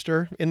not a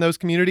poster in those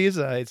communities.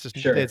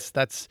 sure.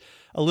 That's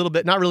a little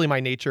bit not really my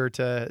nature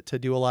to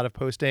do a lot of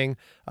posting.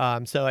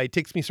 So it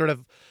takes me sort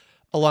of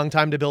a long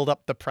time to build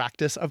up the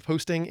practice of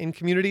posting in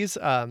communities.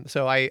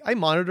 So I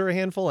monitor a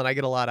handful and I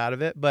get a lot out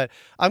of it. But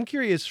I'm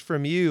curious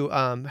from you,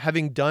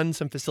 having done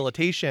some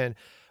facilitation,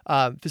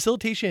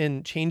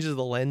 facilitation changes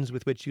the lens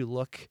with which you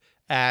look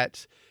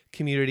at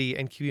community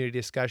and community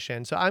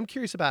discussion. So I'm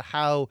curious about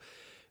how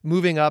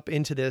moving up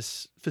into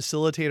this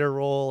facilitator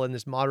role and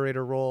this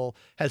moderator role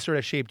has sort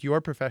of shaped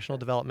your professional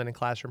development and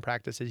classroom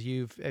practice as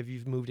you've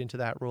moved into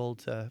that role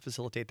to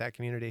facilitate that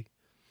community.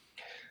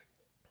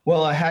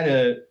 Well, I had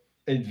a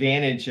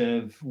advantage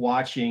of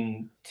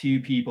watching two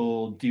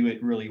people do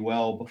it really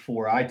well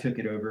before I took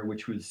it over,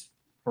 which was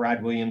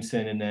Brad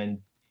Williamson and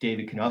then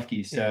David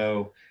Kanufke. Yeah.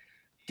 So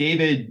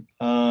David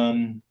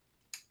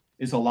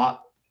is a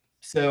lot.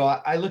 So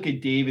I look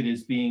at David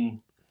as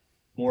being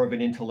more of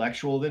an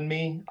intellectual than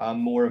me.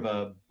 I'm more of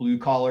a blue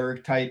collar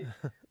type.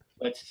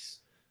 Let's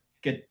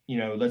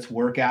let's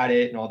work at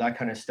it and all that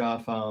kind of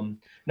stuff.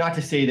 Not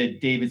to say that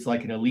David's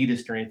like an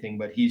elitist or anything,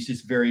 but he's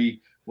just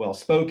very well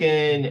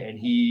spoken and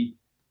he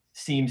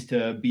seems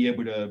to be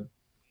able to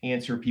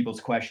answer people's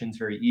questions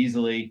very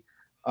easily.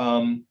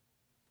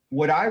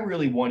 What I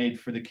really wanted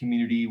for the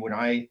community when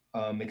I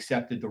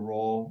accepted the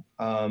role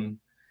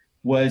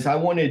was I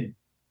wanted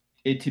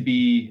it to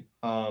be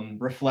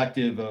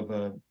reflective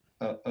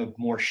of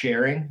more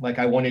sharing. Like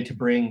I wanted to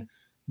bring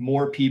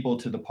more people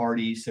to the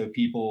party so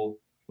people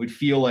would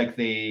feel like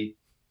they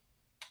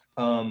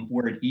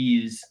were at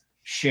ease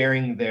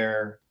sharing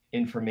their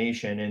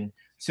information. And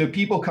so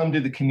people come to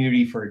the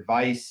community for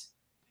advice.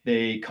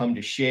 They come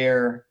to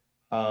share.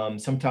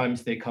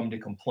 Sometimes they come to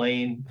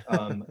complain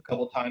a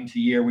couple times a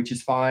year, which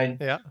is fine.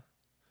 Yeah.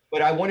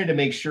 But I wanted to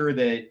make sure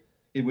that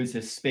it was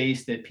a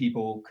space that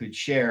people could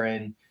share.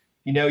 And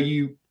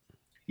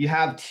you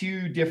have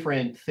two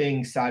different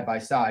things side by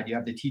side. You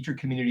have the teacher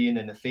community and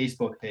then the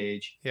Facebook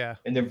page, Yeah.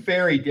 and they're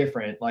very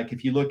different. Like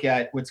if you look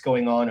at what's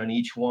going on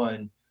each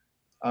one,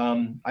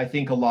 I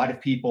think a lot of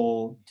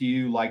people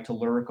do like to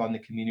lurk on the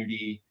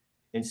community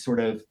and sort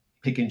of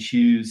pick and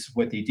choose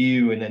what they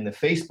do. And then the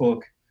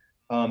Facebook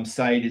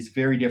site is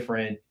very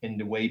different in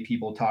the way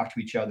people talk to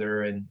each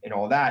other and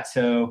all that.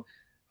 So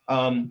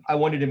I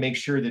wanted to make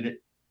sure that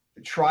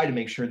try to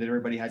make sure that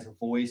everybody has a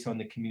voice on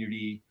the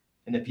community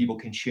and that people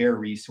can share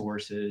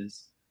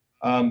resources.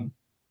 Um,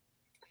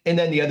 and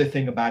then the other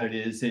thing about it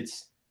is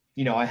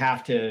I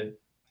have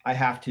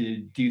to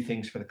do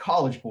things for the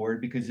College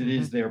Board because it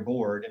is their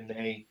board and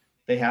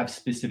they have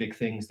specific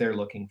things they're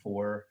looking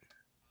for.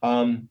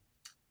 Um,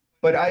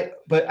 but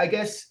I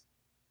guess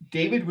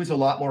David was a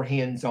lot more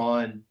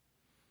hands-on.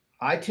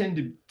 I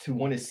tend to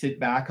want to sit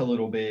back a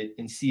little bit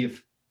and see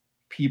if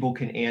people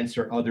can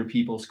answer other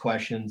people's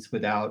questions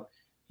without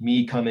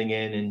me coming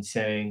in and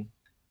saying,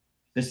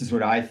 this is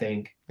what I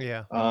think.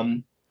 Yeah.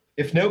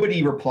 If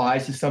nobody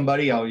replies to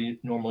somebody, I'll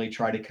normally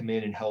try to come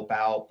in and help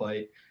out.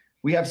 But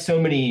we have so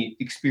many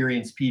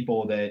experienced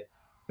people that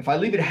if I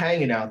leave it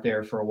hanging out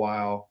there for a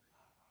while,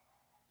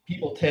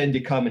 people tend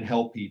to come and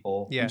help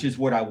people, Yeah. which is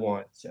what I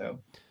want.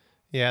 So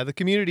Yeah, the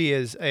community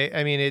is.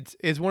 I mean,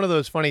 it's one of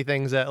those funny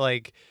things that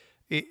like,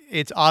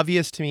 it's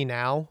obvious to me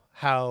now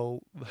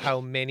how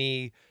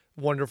many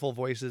wonderful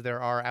voices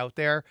there are out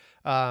there.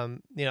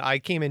 I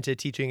came into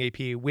teaching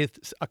AP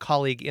with a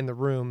colleague in the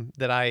room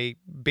that I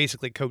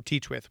basically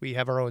co-teach with. We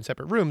have our own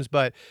separate rooms,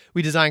 but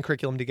we design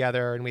curriculum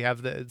together and we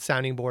have the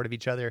sounding board of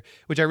each other,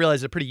 which I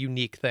realize is a pretty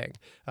unique thing.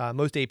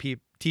 Most AP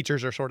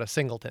teachers are sort of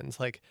singletons,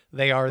 like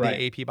they are right.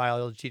 the AP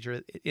biology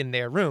teacher in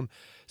their room.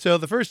 So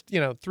the first,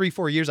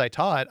 3-4 years I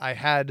taught, I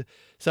had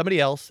somebody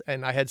else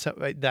and I had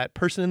that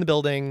person in the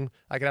building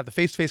I could have the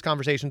face-to-face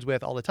conversations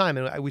with all the time.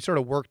 And we sort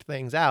of worked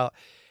things out.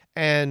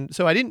 And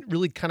so I didn't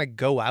really kind of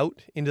go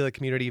out into the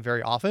community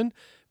very often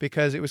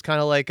because it was kind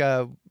of like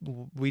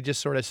we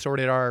just sort of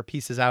sorted our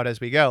pieces out as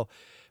we go.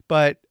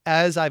 But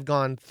as I've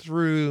gone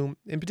through,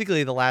 and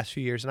particularly the last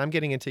few years, and I'm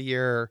getting into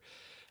year,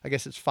 I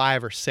guess it's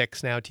 5 or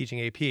 6 now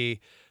teaching AP,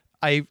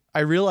 I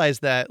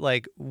realized that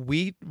like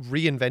we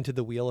reinvented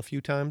the wheel a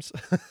few times,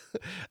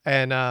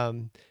 and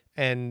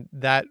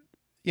that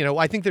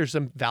I think there's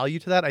some value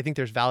to that. I think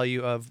there's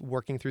value of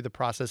working through the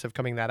process of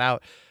coming that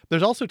out.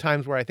 There's also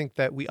times where I think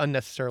that we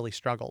unnecessarily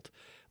struggled.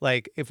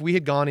 Like if we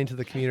had gone into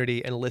the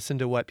community and listened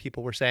to what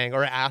people were saying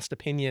or asked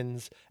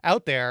opinions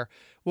out there,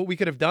 what we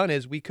could have done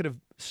is we could have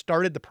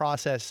started the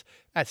process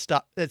at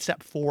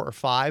step 4 or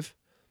 5,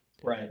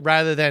 Right.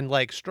 rather than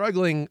like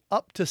struggling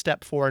up to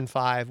step 4 and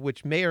 5,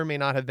 which may or may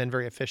not have been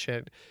very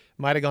efficient,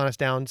 might have gone us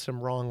down some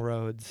wrong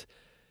roads.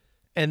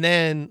 And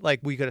then like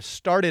we could have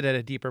started at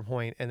a deeper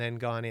point and then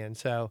gone in.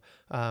 So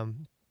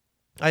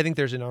I think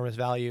there's enormous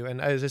value. And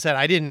as I said,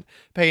 I didn't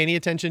pay any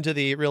attention to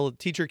the real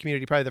teacher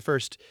community probably the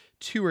first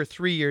 2 or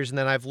 3 years. And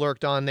then I've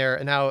lurked on there.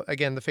 And now,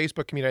 again, the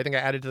Facebook community, I think I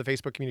added to the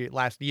Facebook community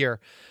last year.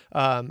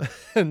 And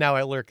now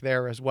I lurk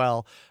there as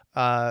well.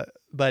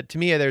 But to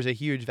me, there's a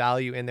huge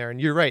value in there. And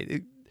you're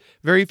right.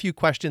 Very few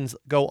questions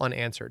go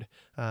unanswered.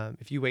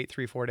 If you wait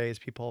 3-4 days,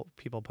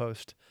 people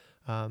post.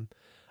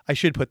 I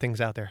should put things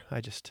out there.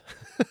 I just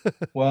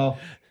Well,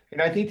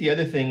 and I think the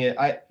other thing is,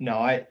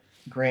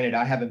 granted,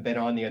 I haven't been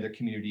on the other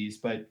communities,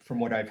 but from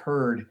what I've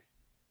heard,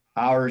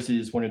 ours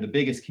is one of the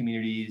biggest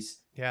communities.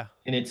 Yeah.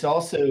 And it's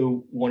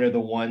also one of the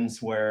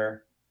ones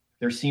where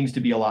there seems to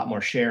be a lot more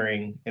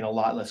sharing and a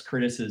lot less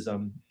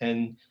criticism.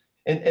 And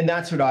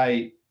that's what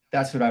I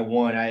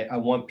want. I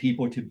want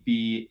people to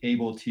be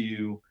able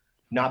to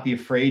not be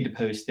afraid to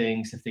post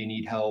things if they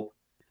need help.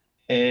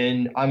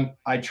 And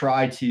I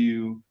try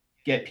to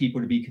get people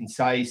to be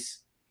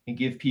concise and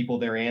give people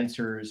their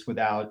answers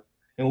without,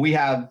 and we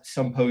have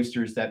some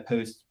posters that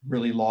post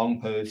really long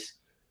posts,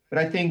 but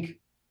I think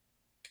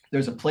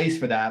there's a place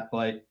for that,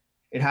 but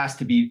it has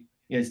to be,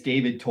 as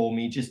David told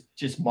me,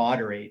 just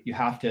moderate. You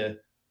have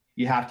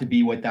to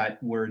be what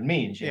that word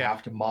means. You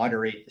have to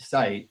moderate the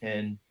site.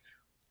 And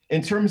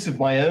in terms of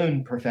my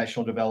own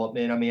professional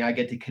development, I mean, I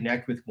get to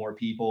connect with more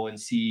people and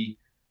see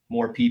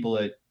more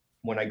people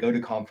when I go to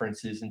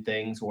conferences and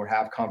things, or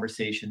have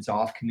conversations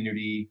off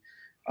community,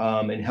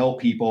 and help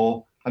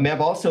people. I mean,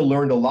 I've also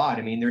learned a lot.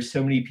 I mean, there's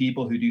so many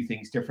people who do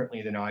things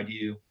differently than I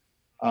do,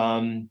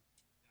 and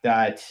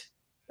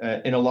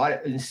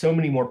so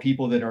many more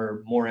people that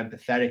are more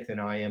empathetic than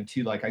I am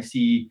too. Like I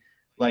see,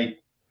 like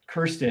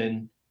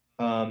Kirsten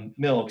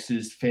Milks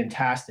is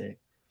fantastic,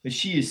 but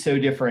she is so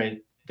different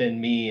than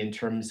me in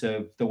terms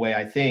of the way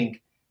I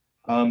think.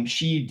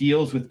 She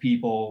deals with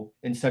people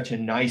in such a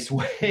nice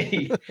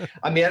way.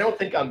 I mean, I don't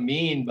think I'm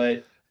mean,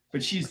 but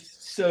she's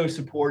so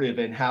supportive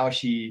in how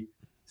she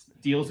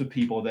deals with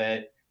people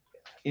that,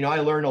 I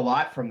learn a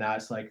lot from that.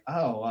 It's like,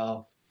 oh,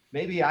 well,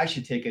 maybe I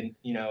should take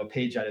a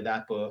page out of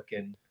that book.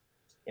 And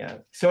yeah.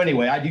 So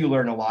anyway, I do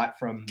learn a lot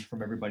from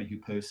everybody who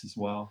posts as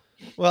well.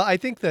 Well, I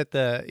think that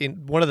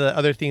one of the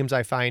other themes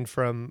I find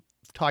from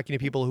talking to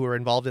people who are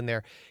involved in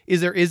there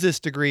is this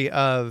degree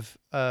of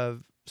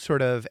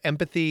sort of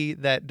empathy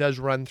that does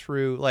run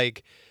through.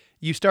 Like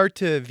you start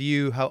to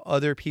view how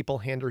other people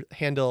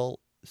handle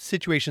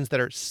situations that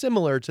are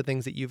similar to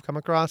things that you've come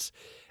across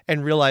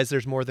and realize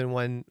there's more than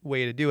one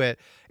way to do it.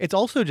 It's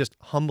also just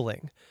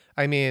humbling.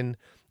 I mean,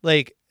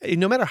 like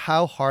no matter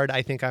how hard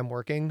I think I'm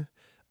working,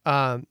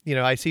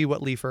 I see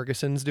what Lee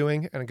Ferguson's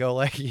doing and I go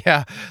like,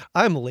 yeah,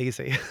 I'm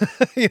lazy.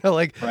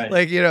 Right.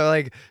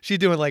 like she's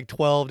doing like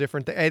 12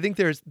 different things. I think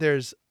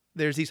there's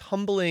these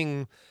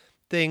humbling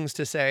things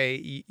to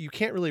say. You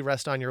can't really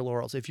rest on your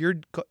laurels. If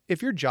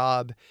your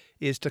job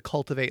is to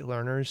cultivate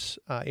learners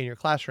in your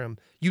classroom,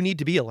 you need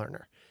to be a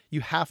learner.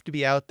 You have to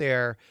be out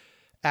there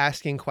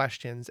asking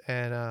questions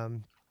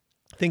and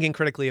thinking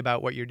critically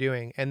about what you're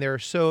doing. And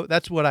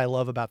that's what I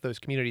love about those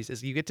communities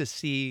is you get to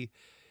see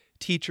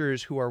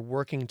teachers who are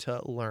working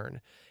to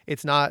learn.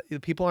 It's not,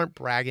 people aren't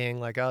bragging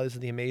like, oh, this is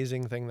the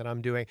amazing thing that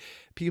I'm doing.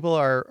 People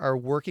are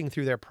working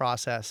through their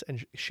process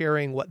and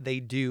sharing what they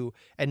do,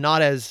 and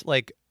not as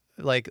like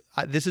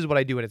this is what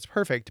I do and it's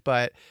perfect,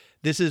 but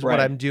this is what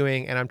I'm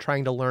doing and I'm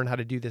trying to learn how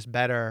to do this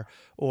better,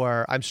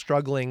 or I'm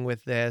struggling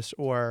with this,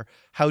 or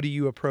how do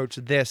you approach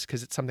this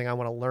because it's something I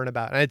want to learn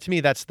about. And to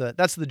me, that's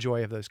the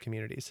joy of those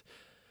communities.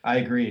 I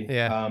agree.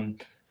 Yeah.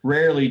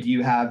 Rarely do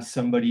you have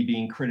somebody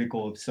being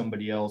critical of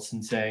somebody else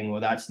and saying, well,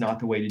 that's not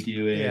the way to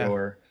do it. Yeah.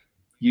 Or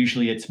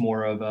usually it's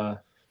more of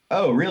a,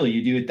 oh, really?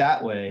 You do it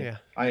that way? Yeah.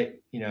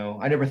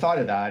 I never thought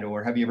of that.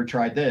 Or have you ever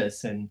tried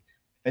this? And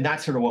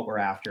that's sort of what we're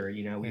after.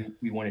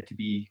 We want it to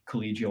be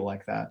collegial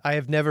like that. I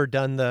have never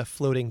done the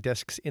floating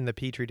discs in the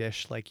Petri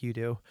dish like you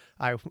do.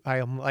 I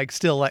am like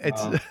still like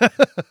it's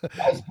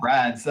that was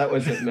Brad's. That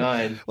wasn't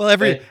mine. Well,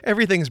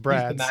 everything's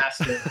Brad's.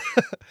 He's the master.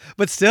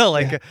 But still,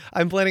 like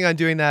I'm planning on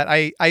doing that.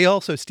 I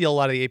also steal a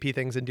lot of the AP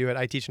things and do it.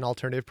 I teach an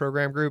alternative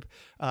program group,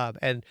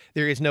 and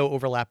there is no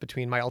overlap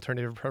between my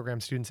alternative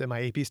program students and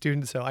my AP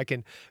students, so I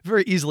can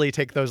very easily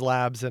take those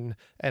labs and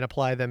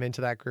apply them into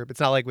that group. It's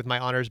not like with my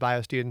honors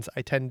bio students.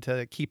 I tend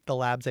to keep the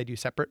labs I do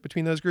separate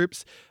between those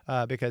groups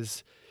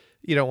because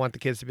you don't want the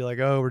kids to be like,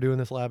 oh, we're doing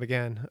this lab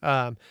again.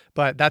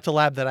 But that's a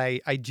lab that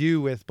I do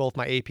with both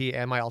my AP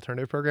and my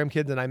alternative program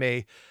kids, and I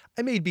may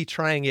be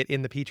trying it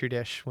in the Petri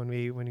dish when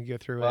we go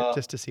through it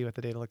just to see what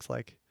the data looks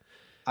like.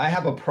 I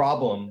have a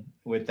problem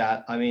with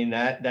that. I mean,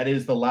 that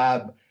is the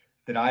lab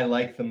that I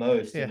like the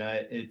most.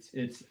 Yeah.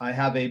 And I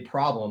have a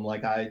problem.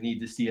 Like I need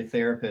to see a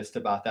therapist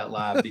about that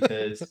lab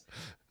because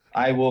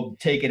I will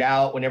take it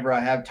out whenever I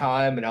have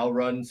time and I'll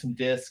run some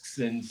discs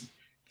and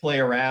play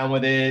around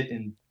with it.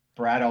 And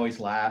Brad always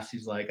laughs.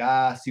 He's like,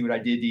 see what I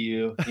did to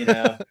you, you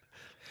know?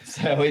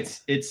 So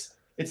it's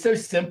so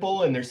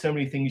simple and there's so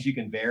many things you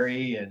can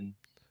vary and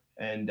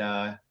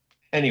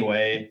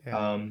anyway,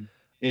 Yeah.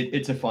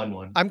 it's a fun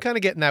one. I'm kind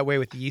of getting that way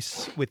with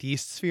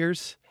yeast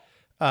spheres.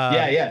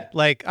 Yeah, yeah.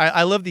 Like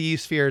I love the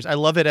yeast spheres. I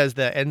love it as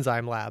the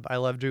enzyme lab. I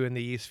love doing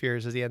the yeast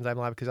spheres as the enzyme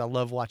lab because I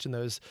love watching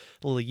those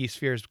little yeast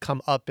spheres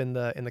come up in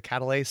the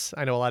catalase.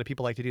 I know a lot of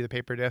people like to do the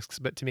paper discs,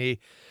 but to me,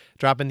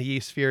 dropping the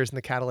yeast spheres in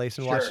the catalase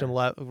and watching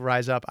them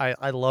rise up,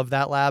 I love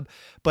that lab.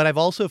 But I've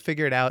also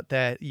figured out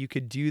that you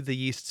could do the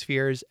yeast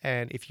spheres,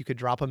 and if you could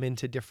drop them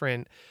into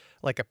different,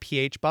 like a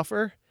pH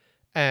buffer,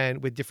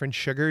 and with different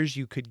sugars,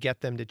 you could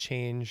get them to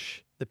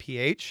change the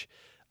pH.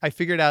 I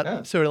figured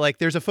out sort of like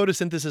there's a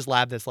photosynthesis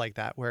lab that's like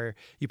that where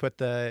you put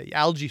the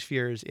algae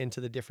spheres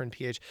into the different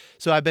pH.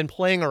 So I've been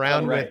playing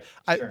around with,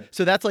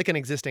 so that's like an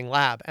existing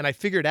lab. And I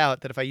figured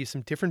out that if I use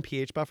some different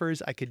pH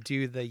buffers, I could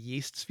do the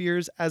yeast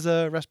spheres as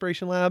a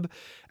respiration lab.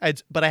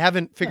 But I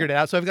haven't figured it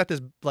out. So I've got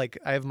this, like,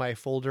 I have my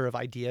folder of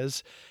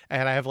ideas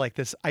and I have like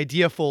this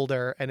idea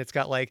folder and it's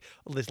got like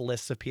this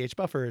list of pH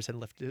buffers and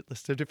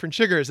lists of different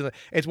sugars. And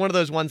it's one of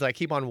those ones that I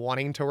keep on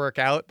wanting to work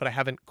out, but I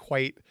haven't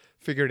quite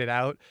figured it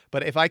out.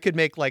 But if I could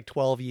make like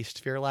 12 yeast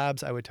sphere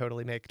labs, I would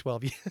totally make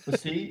 12 yeast. Well,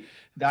 see,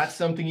 that's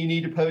something you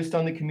need to post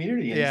on the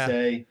community and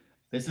say,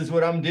 this is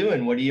what I'm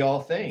doing. What do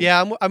y'all think?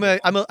 Yeah,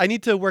 I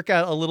need to work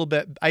out a little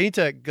bit. I need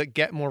to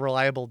get more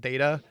reliable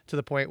data to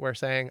the point where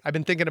saying, I've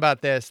been thinking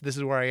about this. This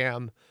is where I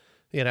am.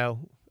 You know,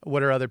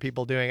 what are other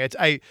people doing?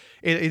 It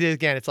is,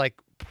 again, it's like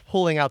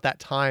pulling out that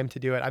time to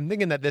do it. I'm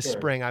thinking that this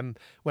spring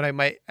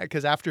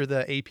because after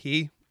the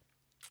AP,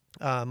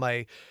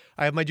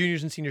 I have my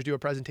juniors and seniors do a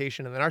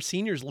presentation, and then our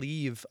seniors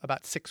leave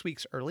about 6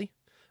 weeks early.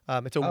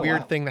 It's a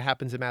weird thing that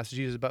happens in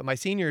Massachusetts, but my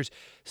seniors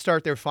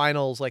start their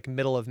finals like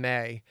middle of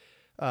May.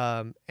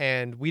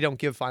 And we don't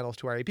give finals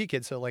to our AP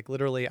kids. So like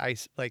literally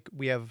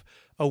we have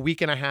a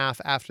week and a half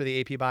after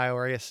the AP bio,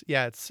 or it's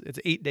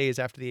 8 days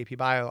after the AP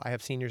bio, I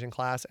have seniors in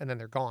class and then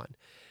they're gone.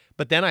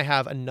 But then I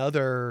have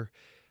another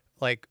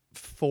like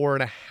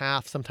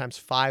 4.5, sometimes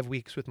 5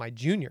 weeks with my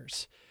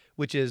juniors,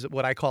 which is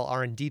what I call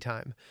R&D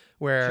time,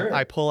 where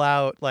I pull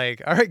out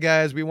like, all right,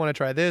 guys, we want to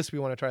try this, we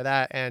want to try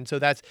that. And so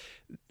that's,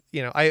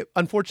 you know, I've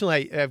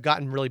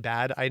gotten really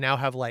bad. I now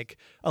have like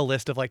a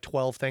list of like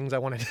 12 things I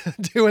want to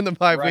do in the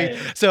 5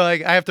 weeks. So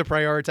like I have to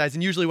prioritize.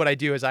 And usually what I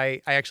do is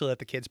I actually let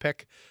the kids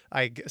pick.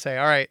 I say,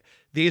 all right,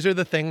 these are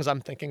the things I'm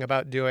thinking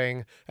about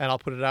doing, and I'll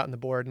put it out on the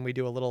board and we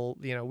do a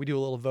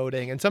little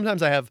voting. And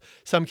sometimes I have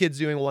some kids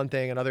doing one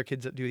thing and other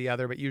kids that do the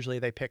other, but usually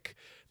they pick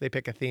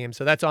a theme.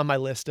 So that's on my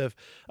list of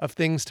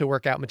things to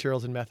work out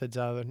materials and methods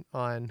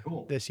on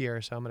this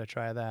year. So I'm going to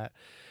try that.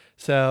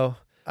 So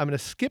I'm going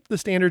to skip the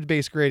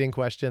standards-based grading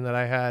question that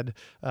I had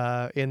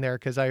in there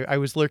because I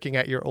was looking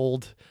at your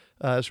old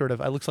sort of,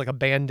 it looks like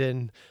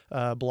abandoned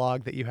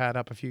blog that you had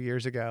up a few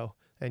years ago,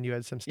 and you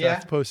had some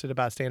stuff posted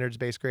about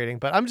standards-based grading.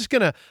 But I'm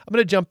going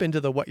to jump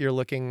into what you're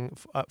looking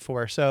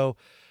for. So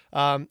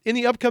in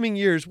the upcoming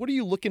years, what are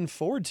you looking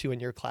forward to in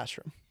your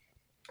classroom?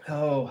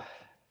 Oh,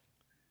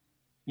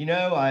 you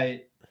know,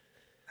 I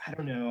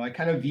don't know. I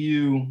kind of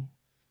view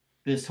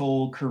this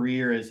whole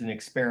career as an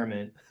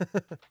experiment.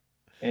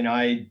 And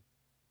I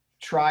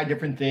try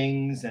different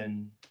things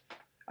and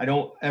I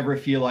don't ever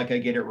feel like I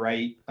get it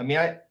right. I mean,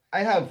 I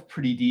have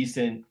pretty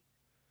decent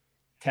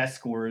test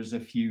scores, a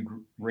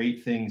few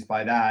great things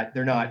by that.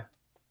 They're not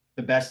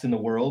the best in the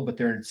world, but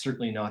they're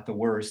certainly not the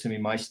worst. I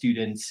mean, my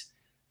students,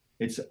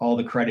 it's all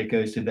the credit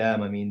goes to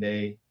them. I mean,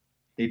 they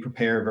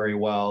prepare very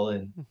well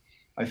and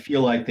I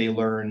feel like they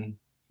learn,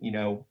 you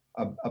know,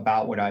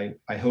 about what I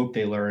hope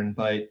they learn.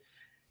 But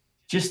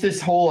just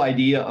this whole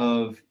idea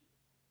of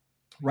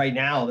right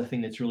now, the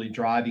thing that's really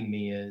driving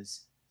me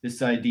is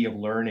this idea of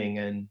learning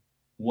and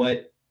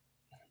what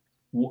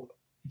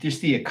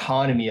just the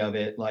economy of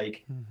it.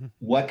 Like,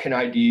 what can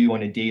I do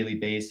on a daily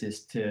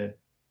basis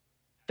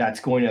that's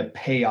going to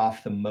pay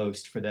off the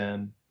most for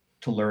them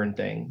to learn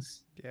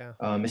things? Yeah.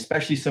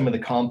 Especially some of the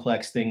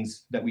complex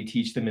things that we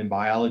teach them in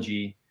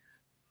biology.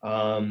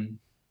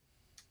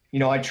 You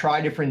know, I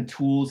try different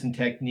tools and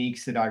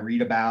techniques that I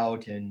read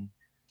about, and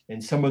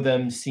some of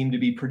them seem to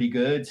be pretty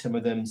good. Some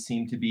of them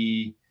seem to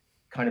be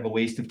kind of a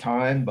waste of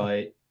time,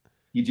 but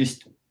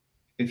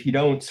if you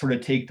don't sort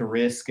of take the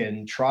risk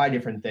and try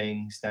different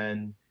things,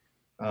 then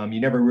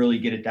you never really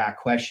get at that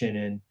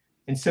question.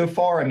 And so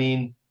far, I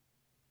mean,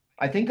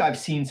 I think I've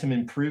seen some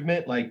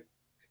improvement. Like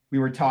we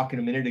were talking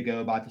a minute ago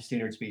about the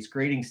standards-based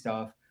grading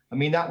stuff. I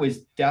mean, that was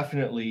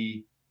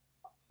definitely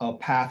a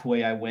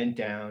pathway I went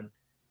down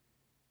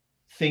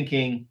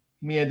thinking,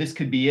 man, this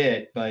could be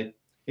it, but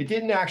it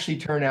didn't actually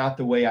turn out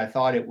the way I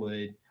thought it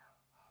would.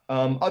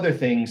 Other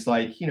things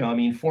like, you know, I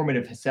mean,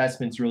 formative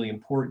assessment is really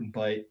important,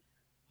 but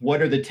what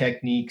are the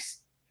techniques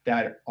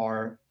that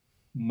are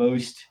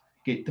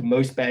get the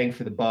most bang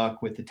for the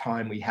buck with the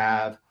time we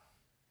have?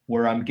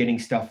 where I'm getting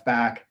stuff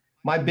back.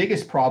 My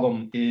biggest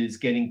problem is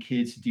getting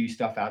kids to do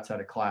stuff outside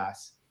of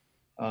class.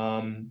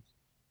 Um,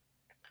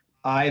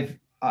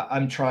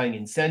 I'm trying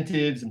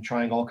incentives. I'm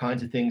trying all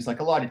kinds of things, like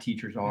a lot of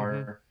teachers Mm-hmm.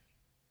 are.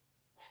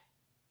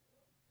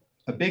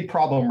 A big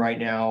problem right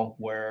now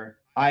where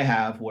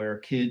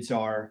kids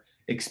are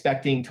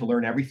expecting to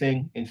learn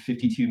everything in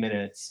 52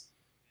 minutes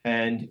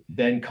and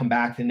then come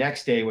back the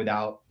next day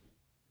without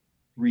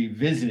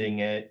revisiting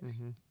it.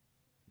 Mm-hmm.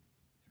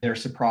 They're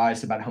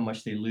surprised about how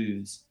much they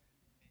lose.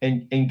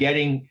 And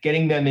getting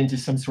them into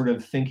some sort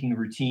of thinking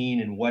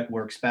routine and what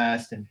works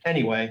best. And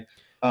anyway,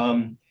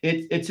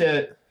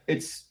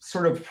 it's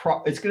sort of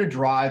it's going to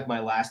drive my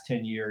last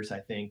 10 years, I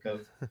think,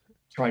 of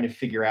trying to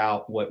figure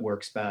out what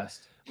works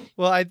best.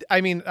 Well,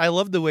 I mean, I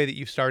love the way that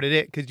you started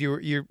it because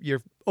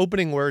your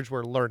opening words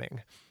were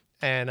learning,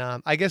 and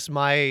I guess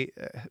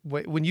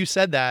when you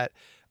said that,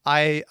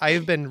 I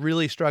have been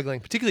really struggling,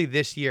 particularly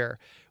this year,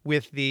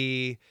 with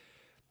the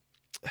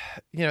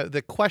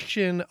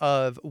question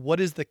of what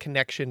is the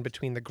connection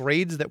between the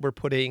grades that we're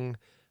putting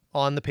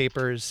on the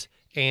papers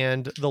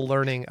and the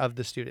learning of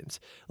the students.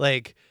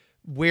 Like,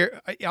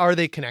 where are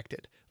they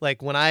connected?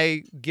 Like, when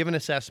I give an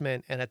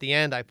assessment and at the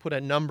end I put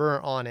a number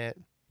on it,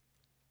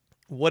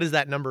 what does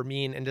that number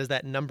mean, and does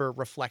that number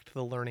reflect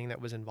the learning that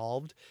was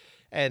involved?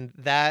 And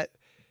that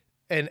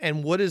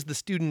and what is the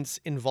student's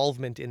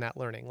involvement in that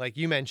learning? Like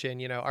you mentioned,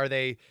 are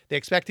they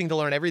expecting to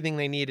learn everything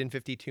they need in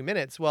 52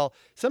 minutes? Well,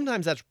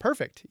 sometimes that's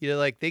perfect.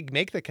 Like, they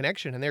make the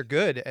connection and they're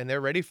good and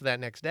they're ready for that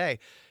next day.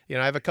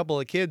 I have a couple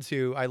of kids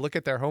who I look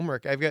at their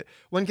homework. I've got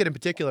one kid in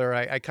particular.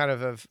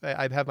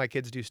 I've had my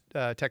kids do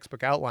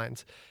textbook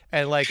outlines,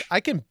 and like, I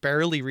can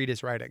barely read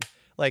his writing.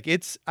 Like,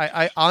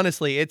 I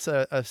honestly, it's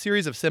a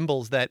series of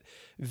symbols that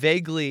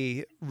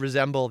vaguely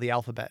resemble the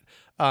alphabet.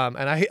 And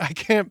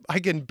I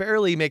can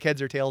barely make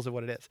heads or tails of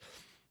what it is.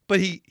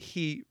 But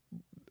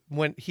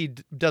when he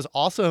does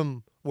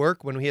awesome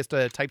work, when he has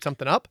to type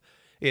something up,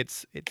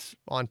 it's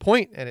on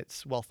point and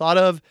it's well thought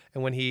of.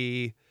 And when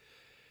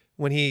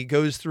he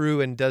goes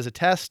through and does a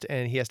test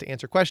and he has to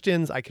answer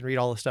questions, I can read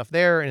all the stuff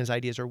there and his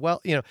ideas are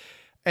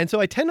and so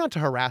I tend not to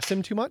harass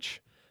him too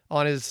much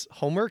on his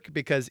homework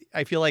because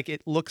I feel like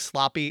it looks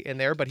sloppy in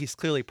there, but he's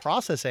clearly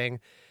processing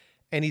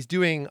and he's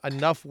doing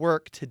enough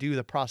work to do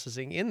the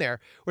processing in there.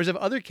 Whereas I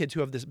have other kids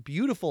who have this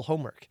beautiful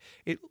homework.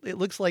 It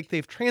looks like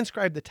they've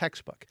transcribed the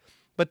textbook,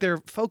 but they're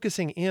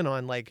focusing in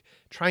on like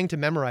trying to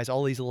memorize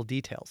all these little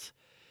details.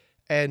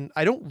 And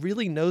I don't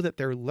really know that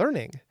they're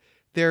learning.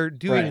 They're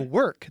doing Right.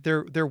 work.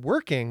 They're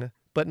working,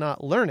 but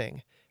not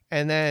learning.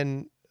 And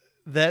then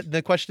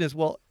the question is,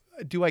 well,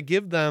 do I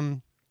give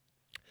them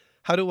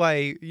how do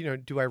I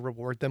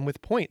reward them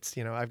with points?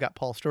 I've got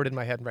Paul Stewart in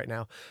my head right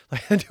now.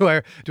 Like,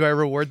 do I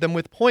reward them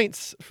with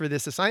points for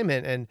this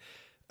assignment? And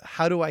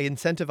how do I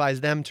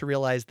incentivize them to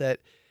realize that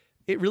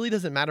it really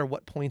doesn't matter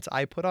what points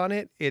I put on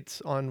it.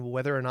 It's on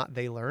whether or not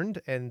they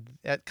learned. And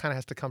that kind of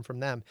has to come from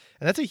them.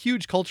 And that's a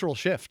huge cultural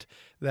shift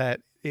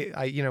that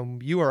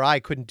you or I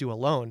couldn't do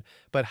alone.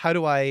 But how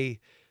do I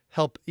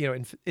help,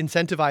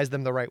 incentivize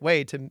them the right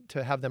way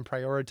to have them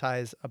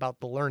prioritize about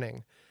the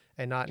learning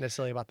and not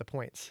necessarily about the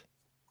points?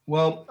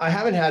 Well, I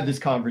haven't had this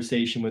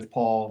conversation with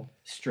Paul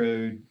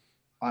Strode.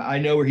 I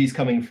know where he's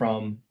coming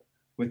from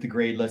with the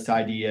gradeless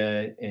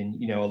idea,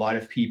 and a lot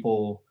of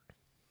people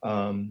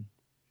um,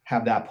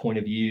 have that point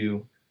of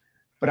view.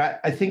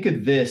 But I think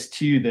of this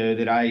too, though,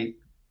 that I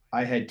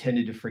had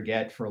tended to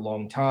forget for a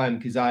long time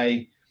because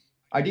I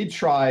did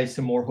try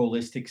some more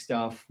holistic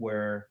stuff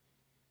where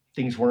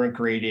things weren't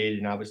graded,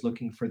 and I was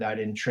looking for that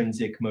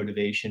intrinsic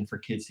motivation for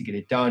kids to get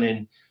it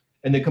done.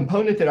 And the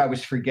component that I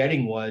was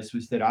forgetting was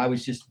that I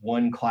was just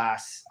one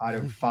class out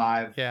of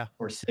five Yeah.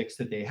 or six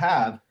that they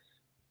have.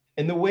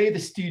 And the way the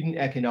student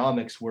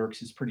economics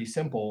works is pretty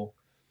simple.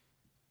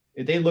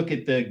 They look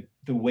at the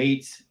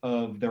weights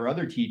of their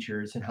other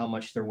teachers and how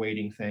much they're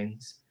weighting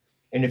things.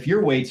 And if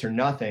your weights are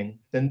nothing,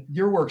 then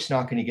your work's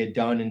not going to get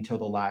done until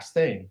the last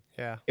thing.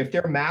 Yeah. If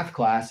their math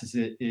class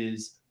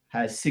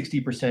has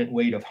 60%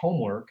 weight of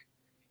homework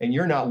and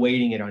you're not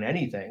weighting it on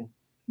anything,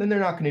 then they're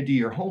not going to do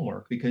your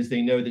homework because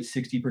they know that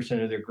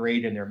 60% of their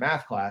grade in their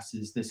math class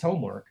is this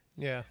homework.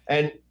 Yeah.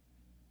 And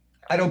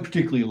I don't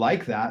particularly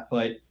like that,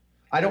 but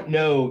I don't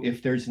know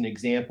if there's an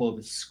example of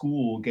a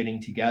school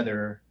getting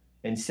together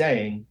and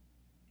saying,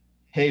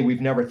 hey,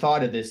 we've never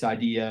thought of this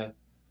idea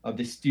of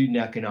the student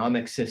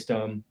economic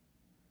system.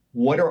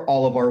 What are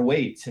all of our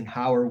weights and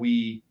how are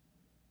we,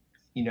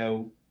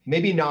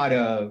 maybe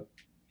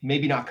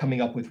not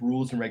coming up with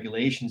rules and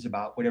regulations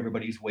about what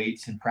everybody's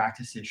weights and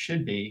practices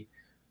should be,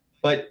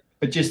 but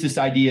just this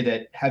idea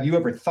that, have you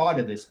ever thought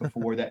of this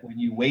before, that when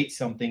you weight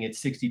something at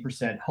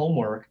 60%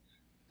 homework,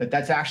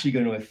 that's actually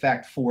going to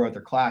affect four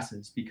other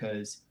classes,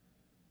 because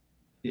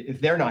if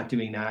they're not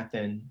doing that,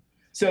 then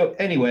so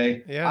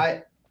anyway,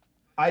 Yeah.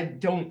 I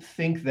don't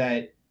think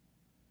that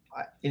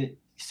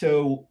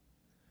so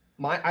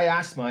I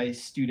asked my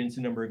students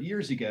a number of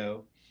years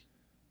ago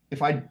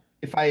if I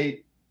if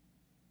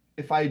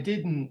I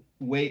didn't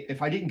wait,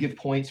 if I didn't give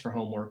points for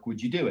homework,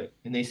 would you do it?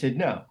 And they said,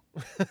 no.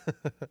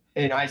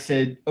 And I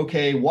said,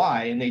 okay,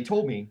 why? And they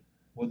told me,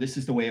 well, this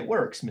is the way it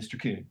works, Mr.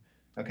 Kuhn.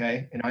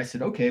 Okay. And I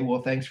said, okay,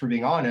 well, thanks for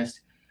being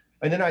honest.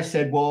 And then I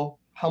said, well,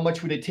 how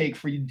much would it take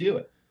for you to do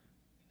it?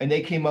 And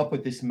they came up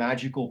with this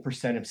magical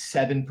percent of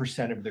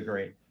 7% of the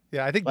grade.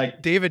 Yeah, I think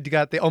Like, David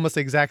got the almost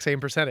the exact same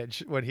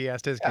percentage when he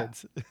asked his yeah.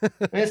 kids.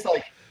 And it's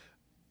like,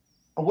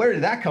 where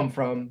did that come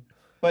from?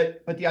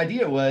 But the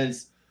idea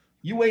was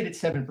you wait at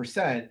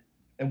 7%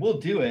 and we'll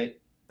do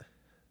it.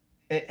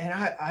 And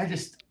I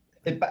just,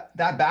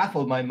 that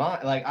baffled my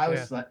mind. Like I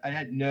was like, I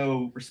had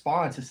no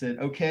response. I said,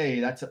 okay,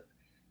 that's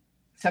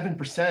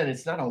 7%.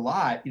 It's not a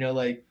lot,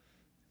 like,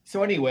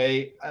 so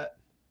anyway,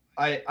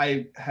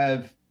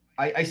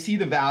 I see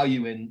the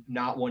value in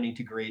not wanting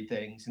to grade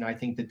things. And I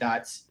think that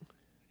that's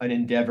an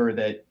endeavor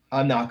that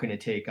I'm not going to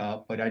take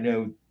up, but I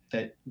know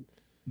that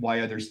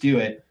why others do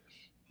it.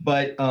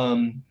 But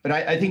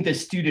I think the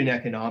student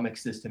economic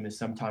system is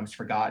sometimes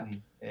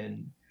forgotten,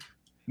 and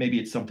maybe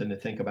it's something to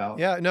think about.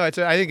 Yeah, no, I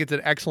think it's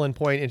an excellent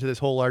point into this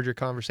whole larger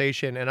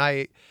conversation. And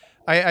I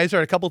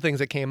started a couple things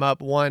that came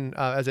up. One,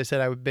 as I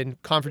said, I've been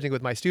conferencing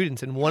with my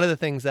students, and one of the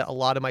things that a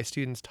lot of my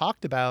students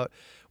talked about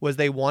was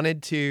they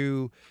wanted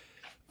to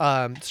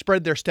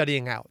spread their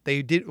studying out.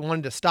 They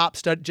wanted to stop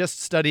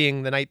just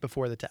studying the night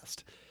before the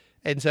test.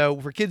 And so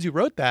for kids who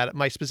wrote that,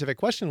 my specific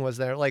question was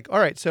there, like, all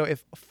right, so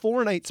if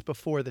 4 nights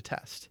before the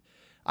test,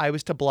 I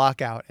was to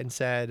block out and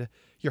said,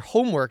 your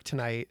homework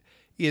tonight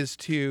is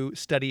to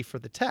study for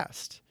the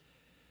test,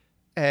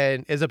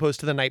 and as opposed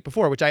to the night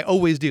before, which I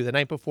always do. The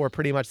night before,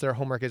 pretty much their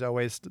homework is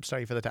always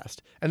study for the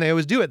test. And they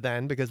always do it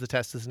then because the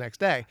test is the next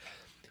day.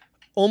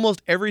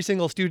 Almost every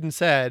single student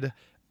said,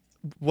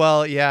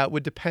 well, yeah, it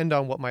would depend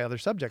on what my other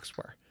subjects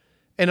were.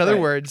 In other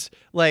words,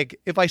 like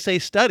if I say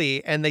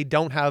study and they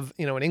don't have,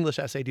 an English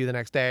essay due the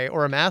next day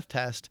or a math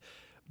test,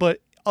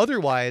 but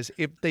otherwise,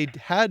 if they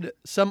had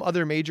some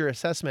other major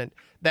assessment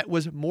that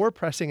was more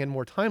pressing and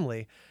more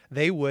timely,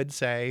 they would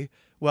say,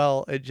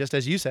 well, just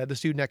as you said, the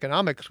student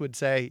economics would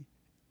say,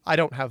 I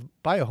don't have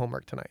bio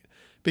homework tonight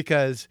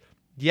because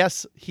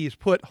yes, he's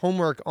put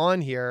homework on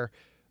here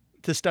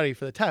to study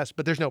for the test,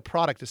 but there's no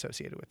product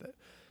associated with it.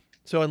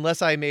 So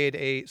unless I made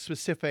a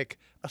specific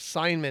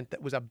assignment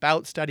that was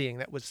about studying,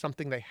 that was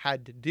something they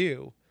had to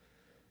do,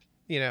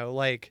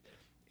 like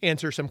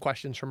answer some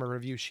questions from a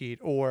review sheet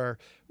or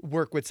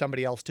work with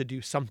somebody else to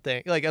do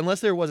something, like unless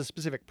there was a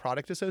specific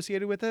product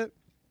associated with it,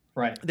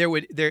 right,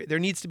 there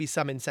needs to be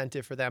some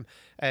incentive for them.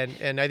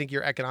 And I think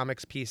your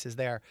economics piece is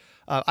there.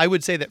 I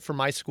would say that for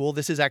my school,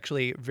 this is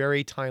actually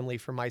very timely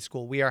for my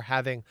school. We are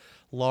having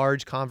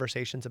large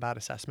conversations about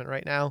assessment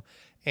right now.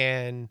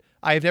 And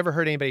I've never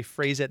heard anybody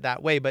phrase it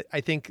that way, but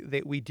I think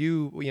that we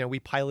do, we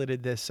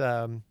piloted this,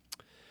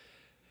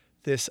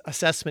 this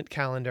assessment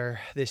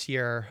calendar this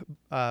year,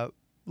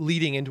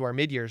 leading into our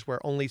mid-years where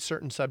only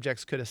certain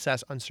subjects could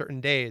assess on certain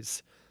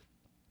days.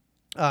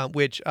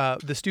 Which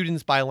the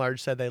students by and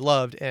large said they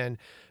loved, and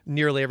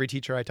nearly every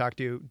teacher I talked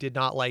to did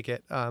not like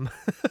it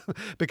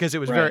because it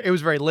was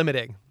very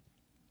limiting.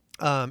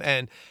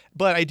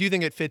 But I do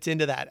think it fits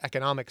into that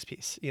economics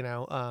piece.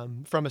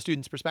 From a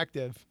student's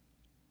perspective,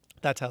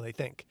 that's how they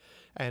think,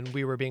 and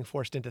we were being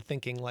forced into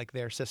thinking like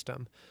their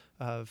system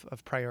of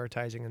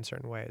prioritizing in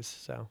certain ways.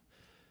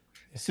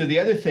 So the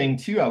other thing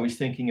too, I was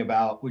thinking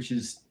about, which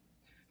is,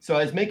 so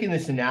I was making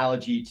this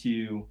analogy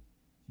to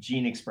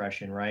gene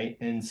expression, right?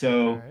 And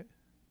so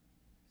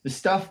the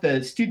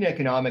student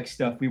economics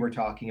stuff we were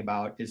talking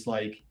about is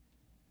like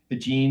the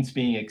genes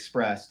being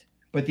expressed,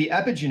 but the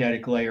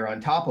epigenetic layer on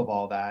top of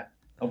all that,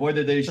 of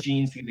whether those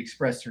genes get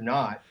expressed or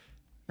not,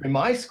 in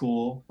my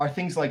school are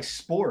things like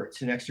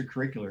sports and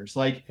extracurriculars.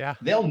 Like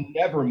they'll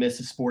never miss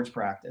a sports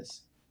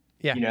practice,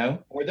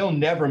 or they'll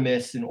never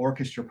miss an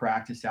orchestra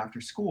practice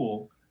after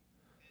school.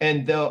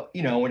 And they'll,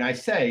 when I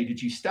say, did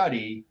you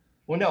study?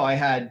 Well, no, I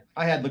had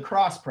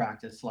lacrosse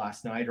practice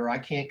last night, or I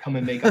can't come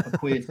and make up a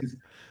quiz.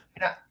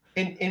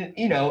 And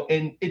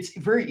it's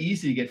very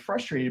easy to get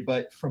frustrated,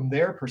 but from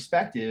their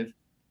perspective,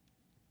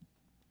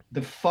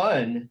 the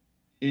fun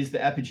is the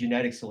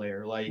epigenetics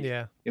layer. Like,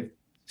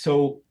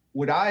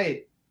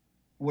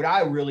 what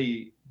I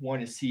really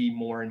want to see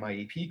more in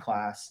my AP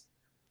class,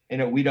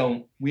 we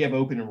have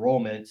open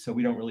enrollment, so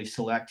we don't really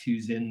select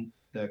who's in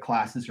the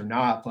classes or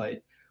not,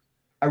 but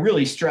I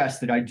really stress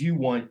that I do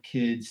want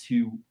kids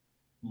who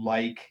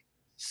like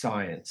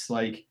science.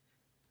 Like,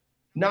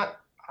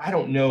 I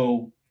don't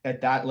know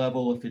at that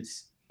level if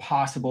it's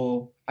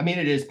possible. I mean,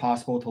 it is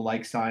possible to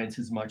like science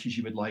as much as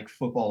you would like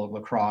football or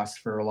lacrosse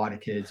for a lot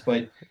of kids.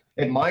 But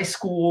at my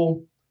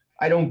school,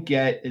 I don't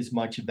get as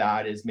much of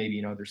that as maybe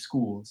in other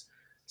schools.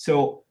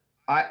 So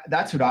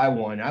that's what I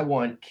want. I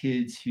want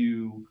kids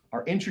who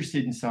are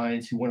interested in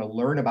science, who want to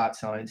learn about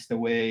science the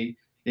way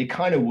they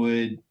kind of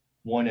would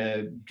want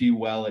to do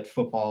well at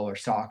football or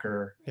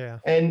soccer. Yeah.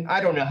 And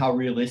I don't know how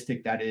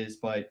realistic that is,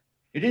 but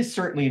it is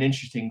certainly an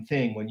interesting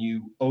thing when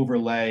you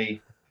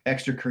overlay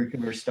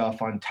extracurricular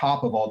stuff on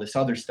top of all this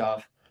other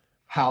stuff,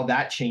 how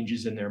that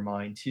changes in their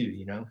mind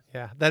too,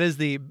 Yeah. That is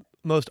the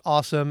most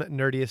awesome,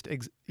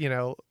 nerdiest,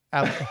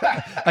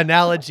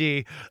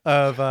 analogy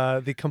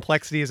of the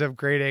complexities of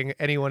grading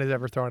anyone has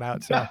ever thrown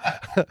out. So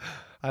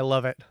I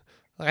love it.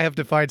 I have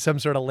to find some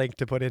sort of link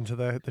to put into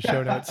the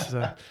show notes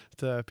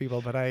to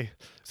people.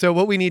 So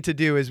what we need to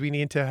do is we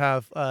need to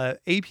have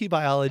AP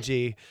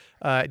biology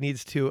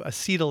needs to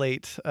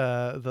acetylate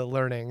the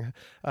learning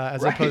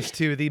as Right. opposed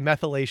to the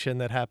methylation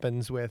that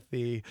happens with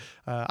the,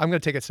 I'm going to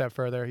take it a step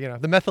further,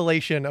 the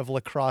methylation of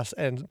lacrosse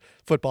and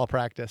football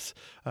practice.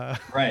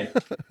 Right.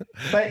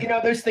 But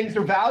those things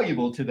are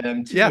valuable to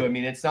them too. Yeah. I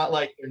mean, it's not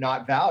like they're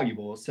not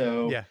valuable.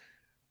 So Yeah.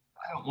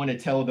 I don't want to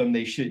tell them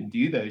they shouldn't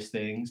do those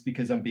things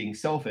because I'm being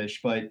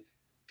selfish, but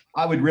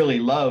I would really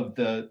love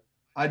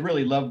I'd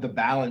really love the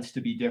balance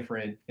to be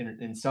different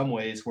in some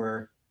ways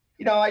where,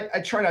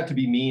 I try not to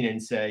be mean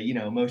and say,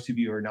 most of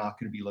you are not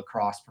going to be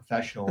lacrosse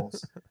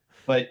professionals,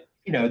 but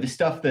the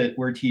stuff that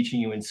we're teaching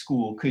you in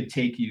school could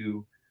take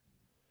you,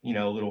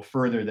 a little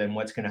further than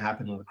what's going to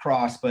happen in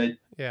lacrosse. But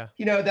Yeah.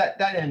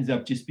 that ends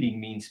up just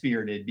being mean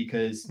spirited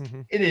because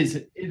it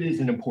is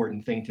an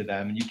important thing to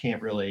them, and you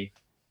can't really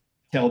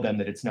tell them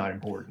that it's not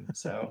important.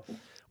 So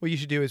what you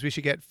should do is we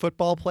should get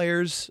football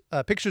players,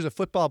 pictures of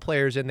football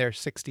players in their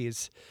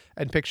 60s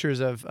and pictures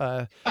of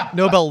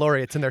Nobel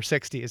laureates in their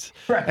 60s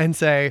Right. and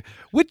say,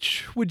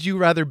 which would you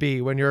rather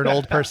be when you're an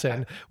old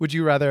person? Would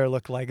you rather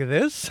look like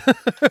this?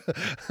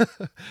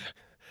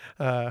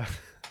 Yeah.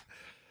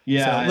 So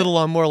a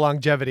little more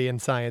longevity in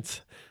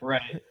science.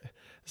 Right.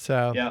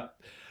 So, Yeah.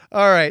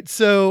 all right.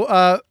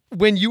 So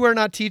when you are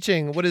not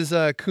teaching, what does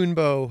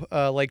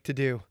Kunbo like to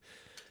do?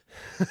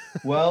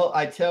 Well,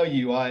 I tell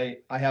you, I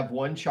have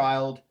one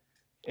child,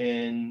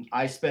 and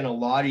I spent a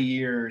lot of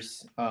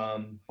years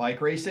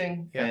bike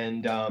racing. Yeah.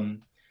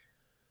 And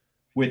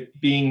with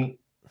being,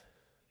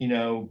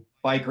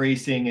 bike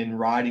racing and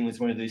riding was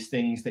one of those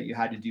things that you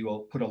had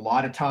to put a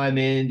lot of time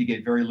in to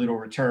get very little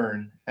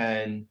return.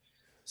 And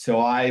so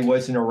I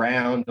wasn't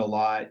around a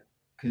lot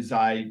because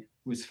I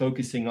was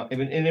focusing on,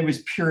 and it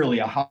was purely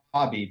a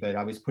hobby, but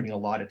I was putting a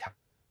lot of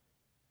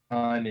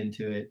time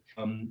into it.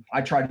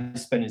 I try to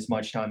spend as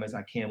much time as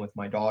I can with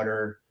my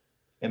daughter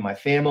and my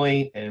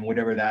family, and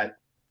whatever that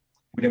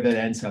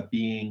ends up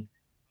being.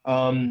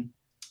 I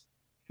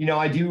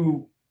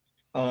do.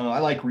 I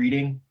like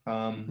reading.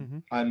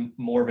 I'm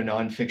more of a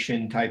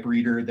nonfiction type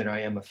reader than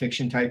I am a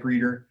fiction type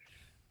reader.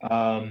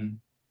 And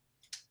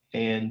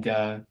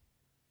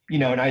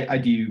I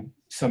do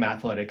some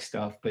athletic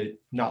stuff, but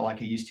not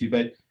like I used to.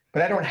 But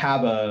I don't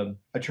have a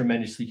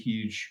tremendously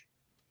huge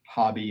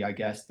hobby, I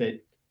guess,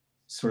 that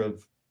sort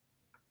of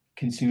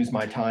consumes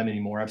my time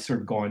anymore. I've sort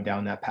of gone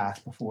down that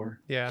path before.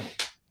 Yeah.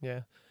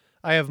 Yeah.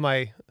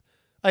 I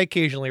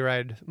occasionally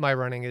ride. My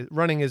running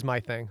is my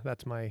thing.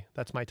 That's my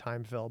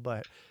time fill.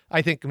 But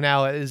I think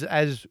now as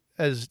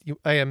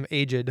I am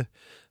aged,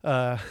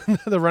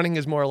 the running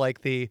is more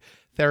like the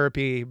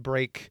therapy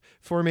break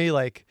for me.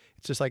 Like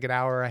it's just like an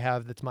hour I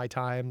have that's my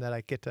time that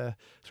I get to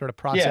sort of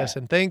process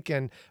and think.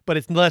 But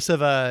it's less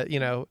of a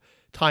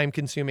time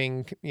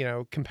consuming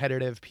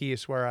competitive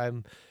piece where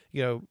I'm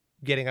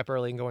getting up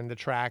early and going to the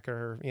track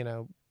or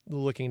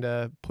looking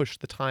to push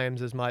the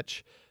times as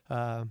much.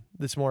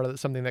 It's more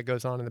something that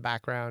goes on in the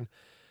background.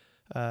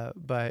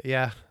 But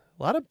yeah,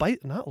 a lot of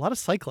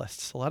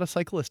cyclists, a lot of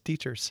cyclist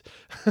teachers.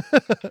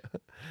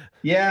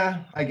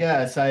 Yeah, I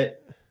guess I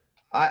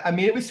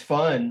mean, it was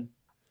fun.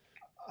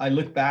 I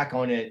look back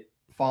on it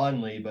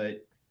fondly,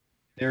 but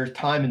there's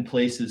time and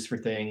places for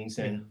things.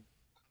 And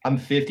I'm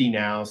 50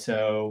 now,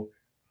 so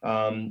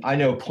I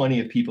know plenty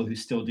of people who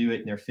still do it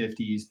in their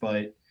 50s.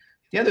 But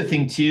the other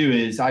thing too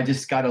is I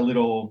just got a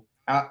little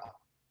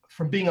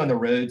from being on the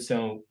road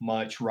so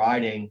much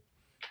riding.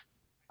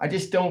 I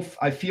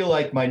feel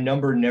like my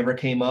number never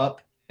came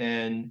up,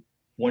 and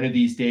one of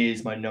these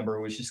days my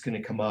number was just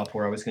going to come up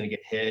where I was going to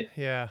get hit.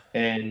 Yeah.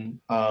 And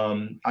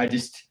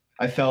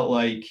I felt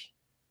like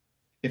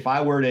if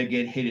I were to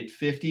get hit at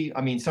 50,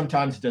 I mean,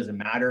 sometimes it doesn't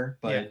matter,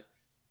 but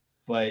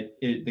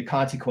the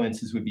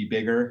consequences would be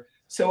bigger.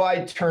 So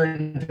I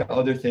turned to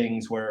other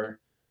things where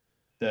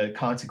the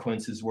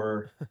consequences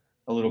were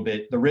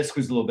the risk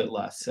was a little bit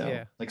less.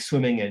 So like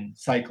swimming and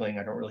cycling,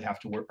 I don't really have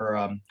to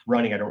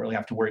running, I don't really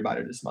have to worry about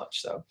it as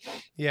much. So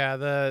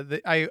yeah,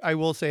 I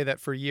will say that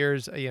for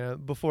years,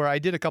 before I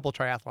did a couple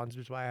triathlons,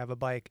 which is why I have a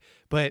bike,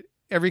 but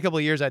every couple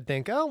of years I'd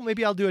think, oh,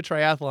 maybe I'll do a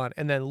triathlon.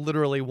 And then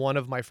literally one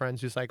of my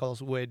friends who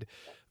cycles would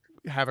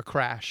have a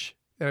crash.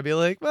 And I'd be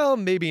like, well,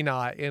 maybe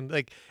not. And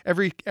like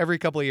every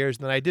couple of years,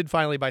 and then I did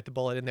finally bite the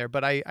bullet in there.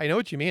 But I know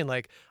what you mean.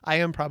 Like I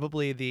am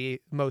probably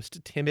the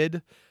most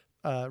timid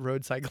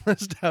road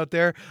cyclist out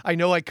there. I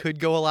know I could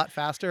go a lot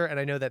faster,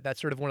 and I know that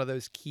that's sort of one of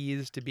those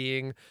keys to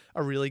being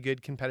a really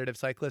good competitive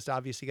cyclist.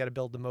 Obviously, you got to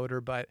build the motor,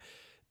 but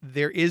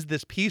there is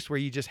this piece where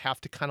you just have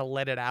to kind of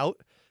let it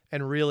out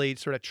and really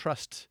sort of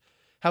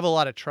have a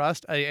lot of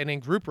trust. And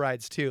in group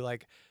rides too,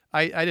 like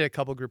I did a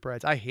couple group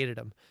rides. I hated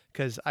them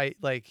because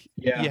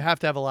you have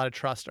to have a lot of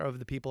trust of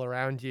the people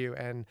around you,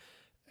 and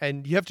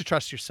you have to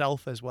trust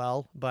yourself as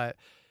well. But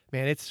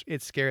man, it's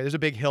scary. There's a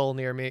big hill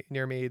near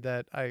me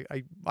that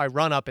I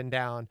run up and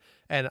down,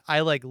 and I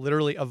like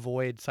literally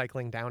avoid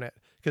cycling down it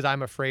because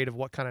I'm afraid of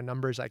what kind of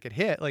numbers I could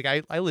hit. Like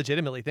I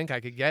legitimately think I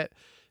could get,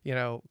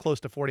 close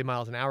to 40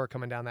 miles an hour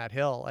coming down that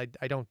hill.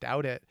 I don't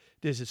doubt it.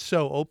 This is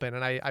so open,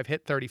 and I've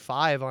hit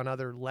 35 on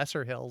other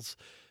lesser hills,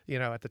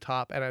 at the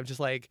top. And I'm just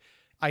like,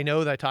 I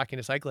know that talking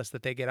to cyclists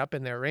that they get up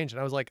in their range, and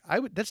I was like,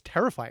 that's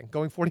terrifying,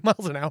 going 40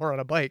 miles an hour on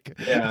a bike.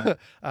 Yeah.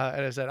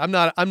 And I said, I'm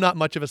not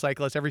much of a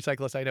cyclist. Every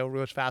cyclist I know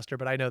goes faster,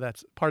 but I know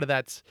that's part of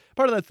that's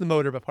the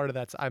motor, but part of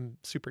that's I'm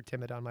super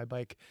timid on my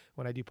bike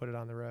when I do put it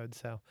on the road.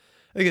 So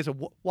I think it's a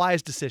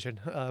wise decision.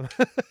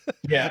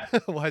 Yeah.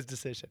 Wise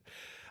decision.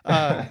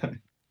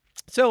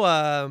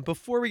 So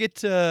before we get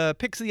to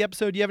picks of the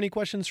episode, do you have any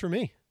questions for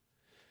me?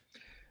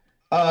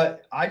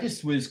 I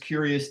just was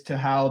curious to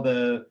how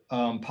the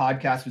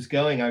podcast was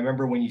going. I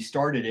remember when you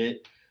started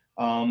it,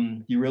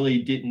 you really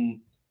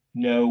didn't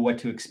know what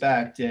to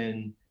expect.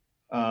 And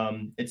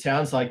it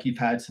sounds like you've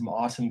had some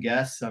awesome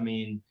guests. I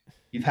mean,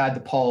 you've had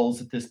the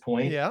Pauls at this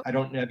point. Yeah. I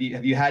don't know.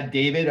 Have you had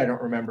David? I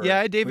don't remember.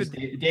 Yeah,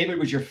 David. David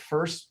was your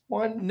first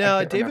one?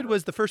 No, David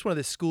was the first one of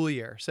the school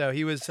year. So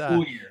he was,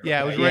 school year.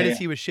 Yeah, okay. It was right as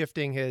he was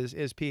shifting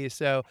his piece.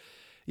 So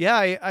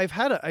yeah, I've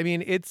had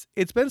it's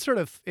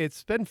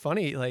been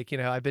funny. Like,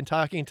 I've been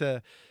talking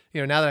to,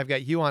 now that I've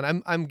got you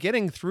on, I'm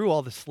getting through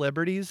all the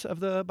celebrities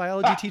of the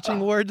biology teaching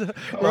world.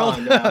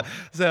 No.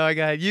 So I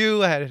got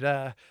you, I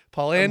had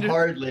Paul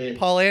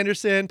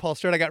Anderson, Paul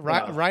Stewart. I got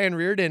Ryan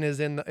Reardon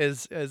is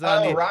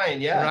on Ryan,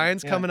 yeah.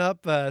 Ryan's coming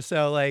up.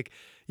 So like,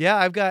 yeah,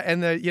 I've got,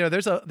 and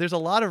there's a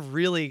lot of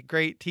really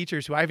great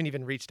teachers who I haven't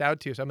even reached out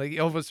to. So I'm like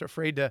almost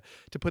afraid to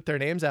put their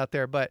names out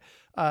there. But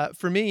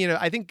for me,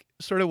 I think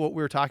sort of what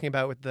we were talking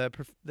about with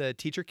the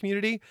teacher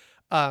community,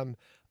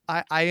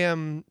 I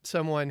am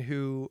someone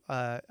who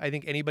I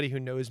think anybody who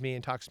knows me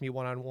and talks to me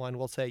one-on-one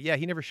will say, yeah,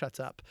 he never shuts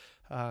up.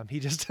 He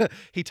just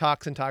he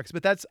talks and talks.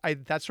 But that's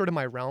sort of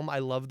my realm. I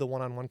love the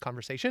one-on-one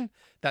conversation.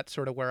 That's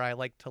sort of where I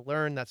like to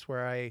learn. That's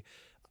where I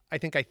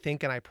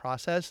think and I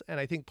process. And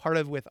I think part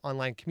of with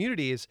online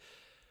communities,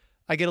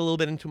 I get a little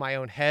bit into my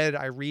own head.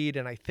 I read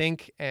and I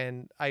think,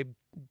 and I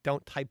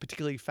don't type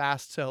particularly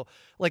fast. So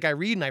like I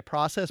read and I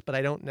process, but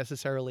I don't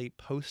necessarily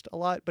post a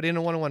lot. But in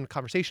a one-on-one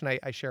conversation,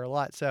 I share a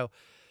lot. So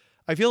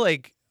I feel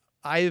like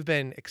I've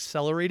been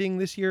accelerating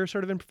this year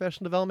sort of in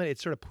professional development.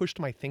 It's sort of pushed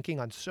my thinking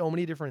on so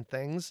many different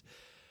things.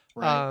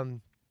 Right.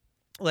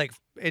 Like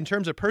in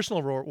terms of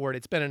personal reward,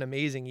 it's been an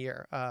amazing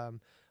year.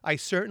 I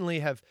certainly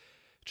have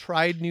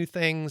tried new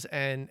things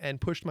and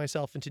pushed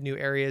myself into new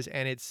areas,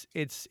 and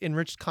it's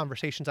enriched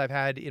conversations I've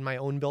had in my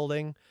own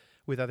building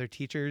with other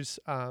teachers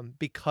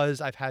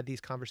because I've had these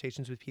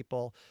conversations with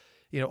people,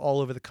 all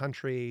over the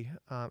country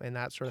and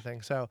that sort of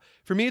thing. So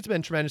for me, it's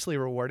been tremendously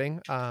rewarding.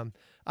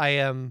 I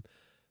am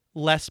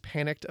less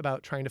panicked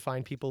about trying to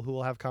find people who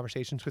will have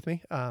conversations with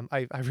me.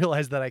 I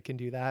realize that I can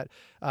do that.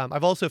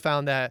 I've also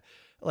found that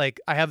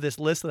like I have this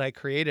list that I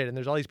created, and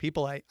there's all these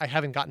people I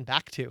haven't gotten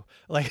back to.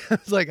 Like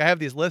it's like I have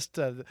these lists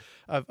of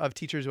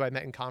teachers who I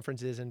met in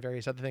conferences and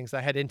various other things that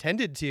I had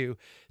intended to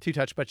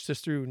touch, but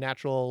just through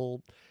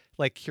natural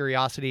like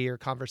curiosity or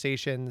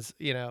conversations,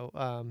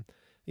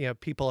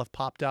 people have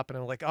popped up, and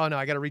I'm like, oh no,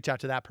 I got to reach out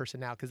to that person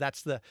now because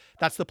that's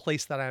the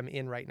place that I'm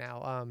in right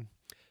now.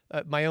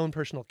 My own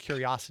personal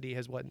curiosity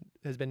has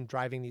been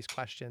driving these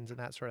questions and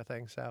that sort of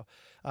thing. So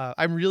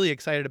I'm really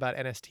excited about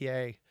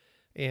NSTA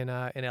in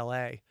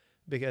LA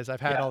because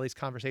I've had all these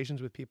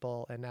conversations with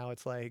people, and now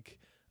it's like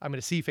I'm going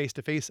to see face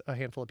to face a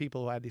handful of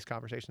people who I had these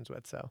conversations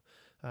with. So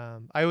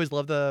I always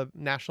love the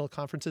national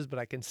conferences, but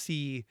I can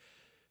see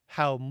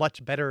how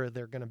much better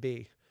they're going to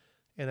be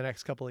in the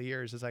next couple of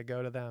years as I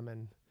go to them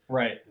and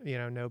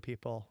know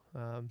people.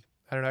 I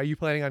don't know. Are you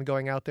planning on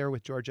going out there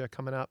with Georgia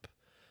coming up?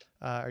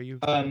 Are you?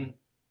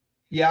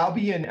 Yeah, I'll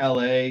be in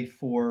LA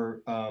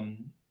for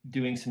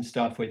doing some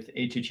stuff with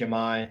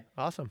HHMI.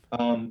 Awesome.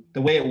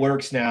 The way it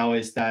works now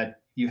is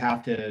that you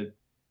have to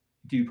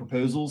do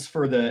proposals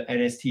for the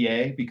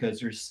NSTA because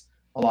there's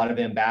a lot of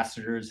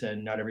ambassadors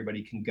and not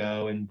everybody can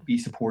go and be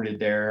supported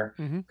there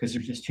because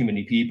there's just too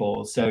many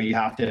people. So you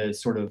have to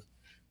sort of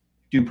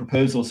do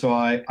proposals. So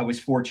I was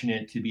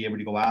fortunate to be able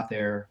to go out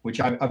there, which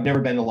I've never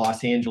been to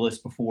Los Angeles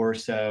before.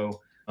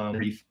 So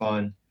pretty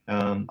fun.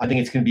 I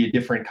think it's going to be a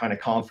different kind of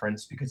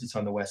conference because it's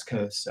on the West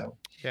Coast. So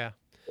yeah,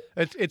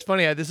 it's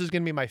funny. This is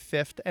going to be my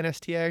 5th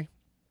NSTA.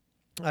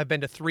 I've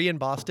been to 3 in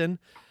Boston.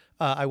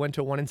 I went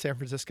to 1 in San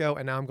Francisco,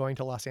 and now I'm going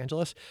to Los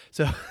Angeles.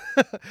 So,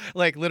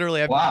 like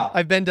literally,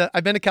 I've been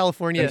to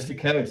California. Coast to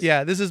coast.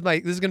 Yeah, this is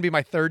going to be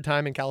my 3rd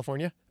time in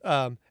California,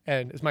 and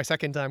it's my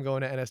 2nd time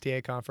going to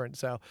NSTA conference.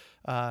 So,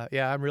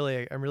 yeah, I'm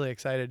really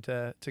excited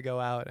to go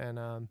out,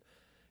 and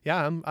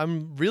yeah,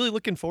 I'm really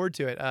looking forward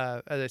to it.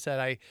 As I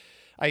said,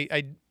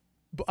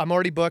 I'm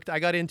already booked. I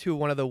got into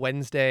one of the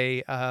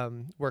Wednesday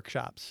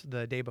workshops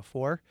the day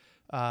before,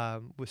 so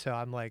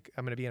I'm going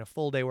to be in a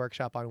full day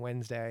workshop on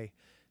Wednesday.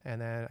 And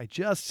then I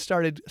just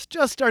started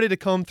to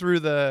comb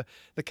through the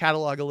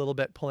catalog a little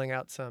bit, pulling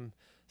out some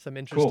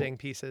interesting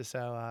pieces.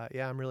 So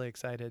yeah, I'm really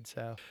excited.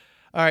 So,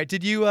 all right.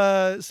 Did you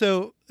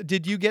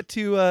get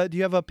to? Do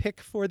you have a pick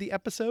for the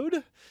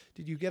episode?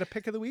 Did you get a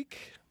pick of the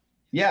week?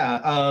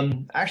 Yeah,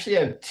 actually,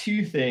 I have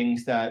two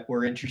things that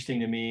were interesting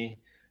to me.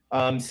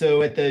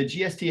 So at the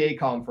GSTA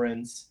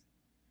conference,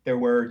 there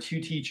were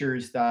two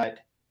teachers that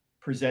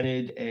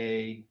presented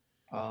a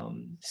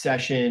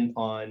session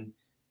on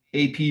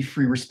AP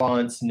free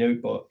response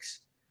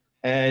notebooks,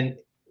 and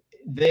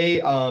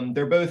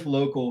they're both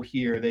local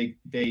here.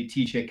 They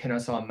teach at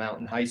Kennesaw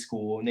Mountain High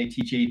School, and they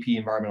teach AP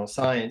environmental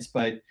science.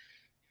 But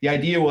the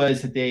idea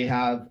was that they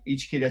have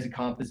each kid has a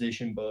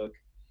composition book,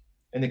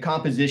 and the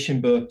composition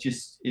book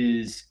just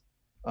is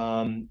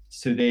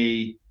so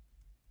they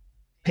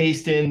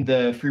paste in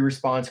the free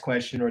response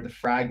question or the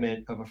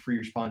fragment of a free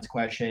response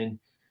question.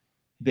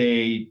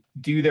 They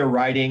do their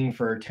writing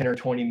for 10 or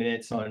 20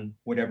 minutes on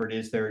whatever it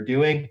is they're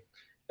doing.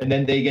 And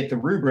then they get the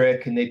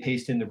rubric and they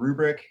paste in the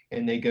rubric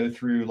and they go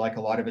through, like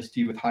a lot of us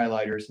do with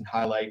highlighters, and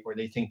highlight where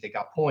they think they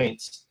got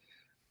points.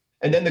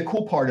 And then the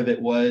cool part of it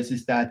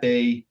is that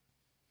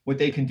what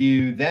they can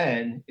do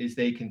then is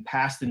they can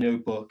pass the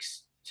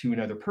notebooks to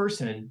another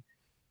person,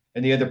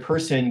 and the other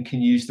person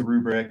can use the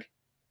rubric,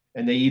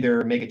 and they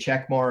either make a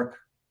check mark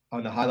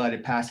on the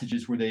highlighted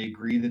passages where they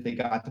agree that they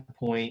got the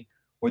point,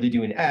 or they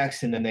do an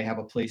X, and then they have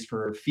a place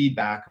for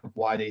feedback of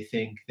why they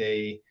think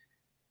they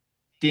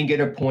didn't get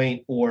a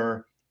point,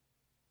 or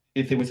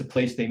if there was a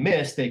place they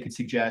missed, they could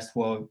suggest,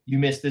 well, you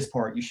missed this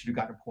part, you should have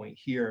gotten a point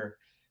here.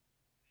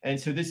 And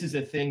so this is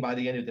a thing. By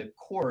the end of the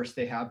course,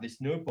 they have this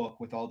notebook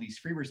with all these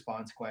free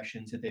response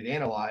questions that they've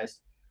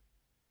analyzed,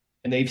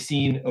 and they've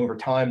seen over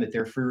time that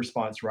their free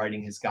response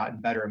writing has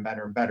gotten better and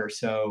better and better.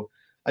 So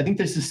I think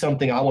this is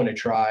something I want to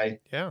try.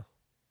 Yeah.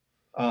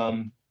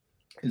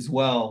 As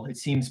well. It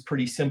seems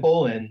pretty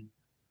simple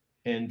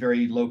and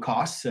very low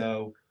cost.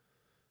 So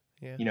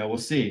Yeah. we'll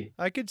see.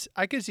 I could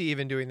see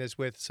even doing this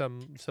with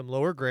some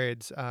lower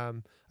grades.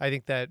 I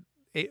think that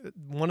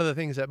one of the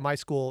things at my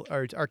school,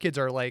 our kids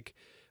are like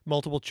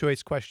multiple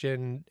choice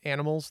question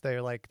animals.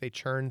 They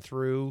churn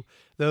through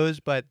those,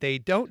 but they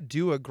don't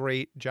do a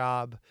great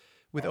job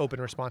with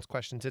open response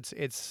questions.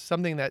 It's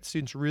something that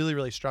students really,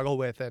 really struggle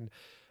with. And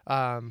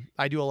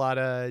I do a lot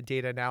of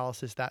data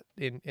analysis that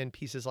in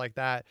pieces like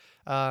that,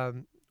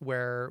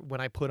 where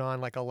when I put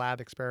on like a lab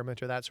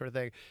experiment or that sort of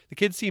thing, the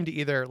kids seem to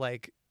either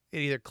like it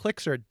either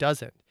clicks or it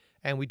doesn't,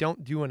 and we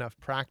don't do enough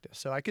practice.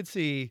 So I could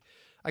see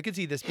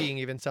this being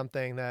even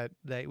something that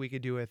we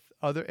could do at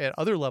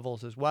other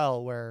levels as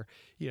well, where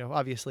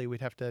obviously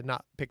we'd have to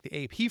not pick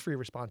the AP free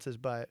responses,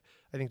 but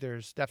I think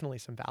there's definitely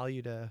some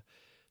value to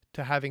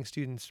having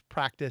students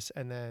practice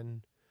and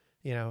then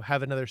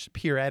have another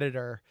peer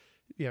editor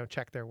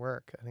check their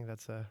work. I think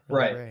that's really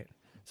Right. great.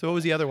 So what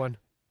was the other one?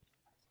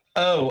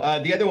 Oh,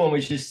 the other one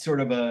was just sort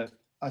of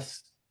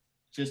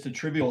just a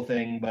trivial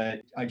thing,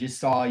 but I just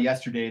saw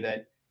yesterday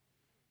that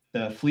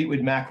the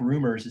Fleetwood Mac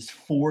Rumors is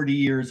 40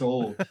 years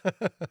old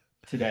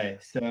today.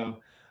 So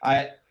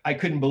I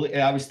couldn't believe.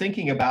 I was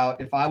thinking about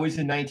if I was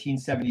in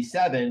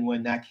 1977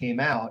 when that came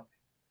out,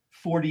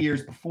 40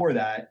 years before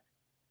that,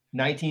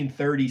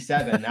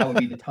 1937, that would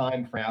be the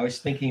time frame. I was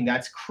thinking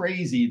that's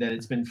crazy that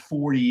it's been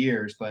 40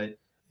 years, but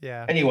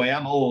Yeah. anyway,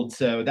 I'm old,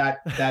 so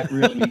that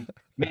really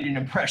made an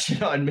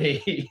impression on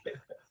me.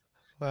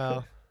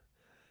 Wow.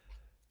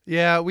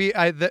 Yeah,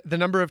 the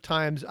number of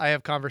times I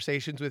have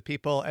conversations with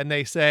people and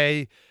they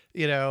say,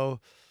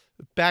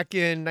 back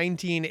in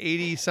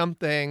 1980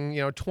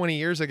 something, 20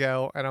 years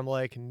ago, and I'm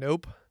like,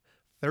 nope,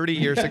 30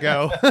 years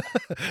ago.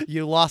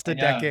 You lost a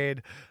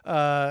decade.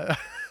 I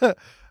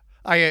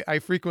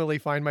frequently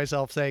find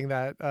myself saying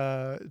that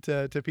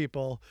to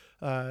people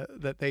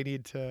that they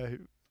need to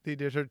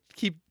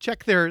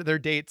check their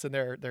dates and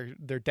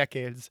their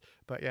decades.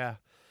 But yeah,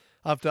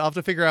 I'll have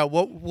to figure out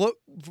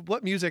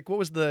what music. What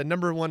was the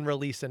number one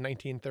release in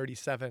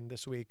 1937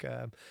 this week?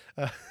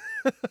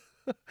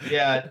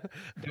 Yeah,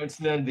 don't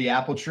send the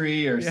apple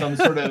tree or some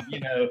sort of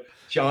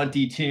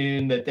jaunty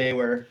tune that they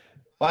were.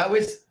 Well, I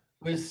was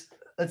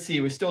let's see,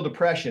 it was still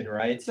Depression,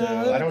 right? So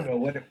I don't know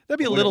what that'd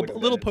be a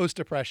little post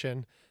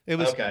Depression. It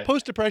was okay.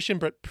 Post Depression,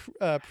 but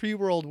pre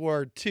World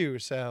War II.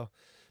 So.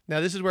 Now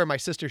this is where my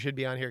sister should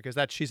be on here because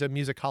she's a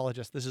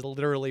musicologist. This is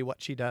literally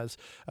what she does.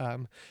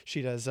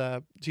 She does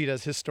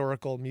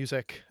historical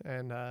music,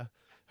 and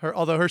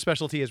although her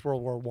specialty is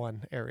World War I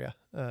area.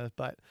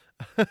 But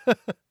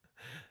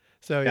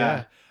so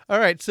yeah. All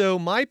right. So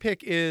my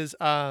pick is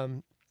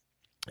something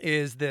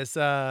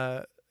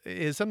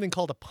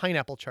called a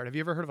pineapple chart. Have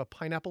you ever heard of a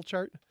pineapple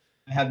chart?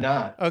 I have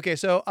not. Okay,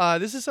 so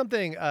this is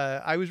something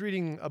I was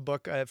reading a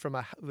book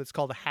it's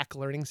called a Hack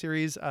Learning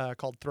series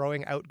called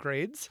Throwing Out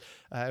Grades.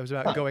 It was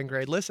about going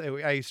gradeless.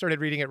 I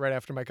started reading it right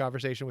after my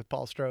conversation with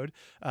Paul Strode,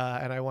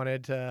 and I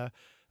wanted to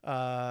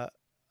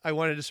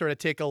sort of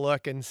take a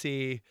look and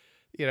see,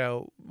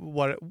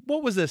 what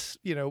was this,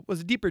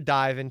 was a deeper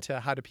dive into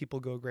how do people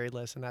go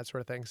gradeless and that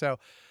sort of thing. So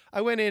I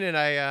went in and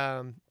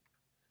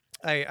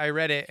I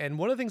read it, and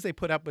one of the things they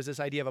put up was this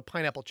idea of a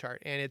pineapple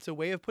chart, and it's a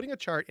way of putting a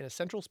chart in a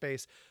central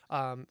space,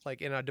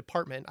 like in a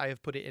department. I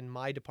have put it in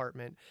my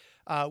department,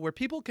 where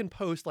people can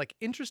post like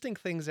interesting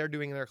things they're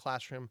doing in their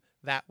classroom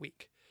that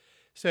week.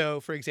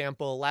 So, for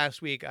example,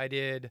 last week I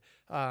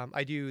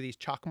do these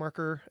chalk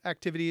marker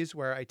activities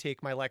where I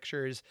take my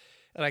lectures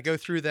and I go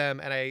through them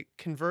and I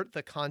convert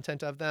the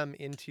content of them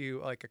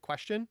into like a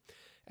question.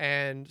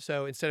 And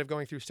so instead of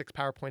going through 6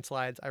 PowerPoint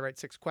slides, I write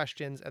 6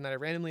 questions and then I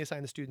randomly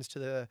assign the students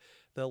to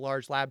the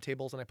large lab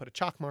tables and I put a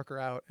chalk marker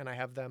out and I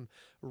have them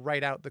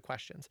write out the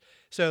questions.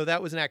 So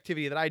that was an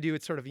activity that I do.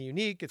 It's sort of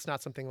unique. It's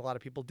not something a lot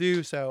of people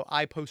do. So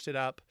I posted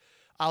up.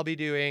 I'll be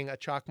doing a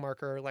chalk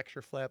marker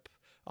lecture flip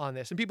on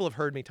this, and people have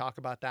heard me talk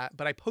about that.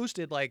 But I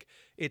posted like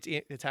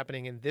it's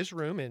happening in this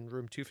room, in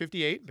room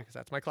 258, because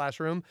that's my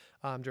classroom.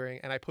 And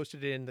I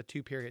posted it in the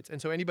 2 periods.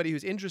 And so anybody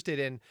who's interested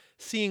in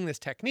seeing this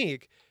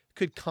technique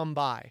could come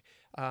by.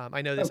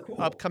 I know this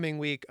upcoming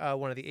week,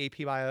 one of the AP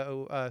the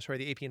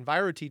AP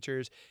Enviro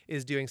teachers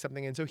is doing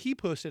something, and so he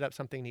posted up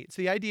something neat.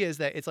 So the idea is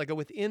that it's like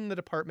within the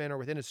department or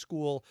within a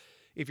school.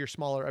 If you're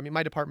smaller, I mean,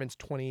 my department's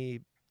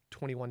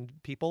 21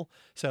 people.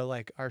 So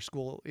like our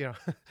school,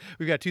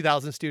 we've got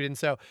 2,000 students.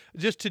 So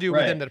just to do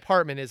within the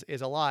department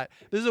is a lot.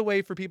 This is a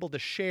way for people to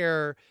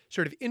share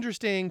sort of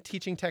interesting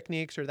teaching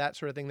techniques or that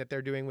sort of thing that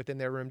they're doing within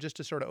their room, just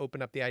to sort of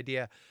open up the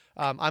idea.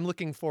 I'm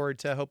looking forward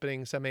to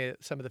hoping some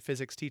of the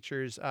physics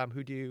teachers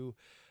who do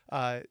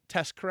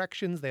test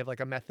corrections. They have like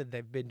a method.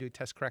 They've been doing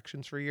test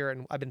corrections for a year,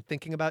 and I've been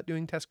thinking about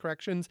doing test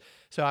corrections.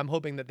 So I'm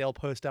hoping that they'll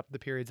post up the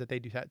periods that they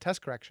do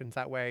test corrections.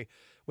 That way,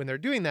 when they're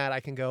doing that, I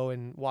can go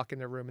and walk in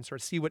their room and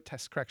sort of see what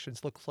test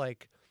corrections looks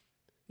like,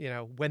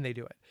 when they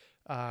do it.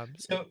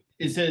 So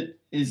is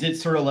it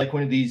sort of like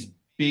one of these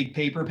big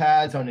paper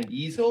pads on an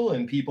easel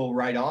and people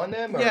write on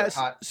them? Yes.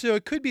 So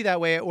it could be that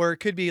way, or it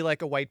could be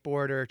like a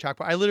whiteboard or a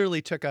chalkboard. I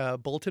literally took a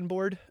bulletin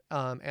board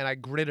and I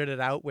gridded it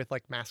out with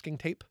like masking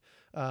tape.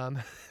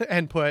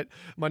 And put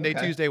Monday,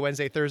 Tuesday,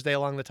 Wednesday, Thursday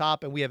along the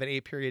top, and we have an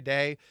 8-period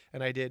day.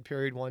 And I did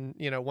period 1,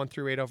 1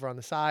 through 8 over on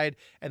the side,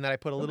 and then I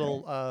put a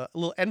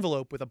little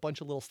envelope with a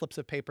bunch of little slips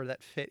of paper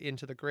that fit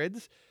into the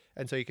grids,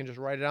 and so you can just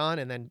write it on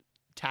and then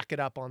tack it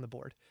up on the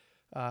board.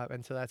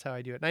 And so that's how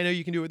I do it. And I know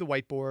you can do it with a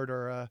whiteboard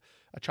or a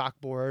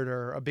chalkboard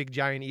or a big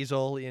giant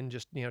easel and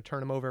just,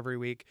 turn them over every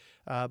week.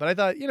 But I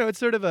thought, it's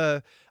sort of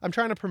I'm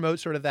trying to promote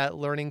sort of that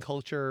learning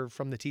culture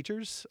from the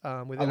teachers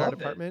within our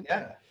department.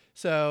 Yeah.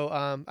 So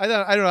I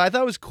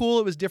thought it was cool.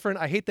 It was different.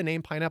 I hate the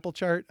name Pineapple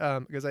Chart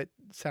because it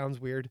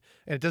sounds weird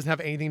and it doesn't have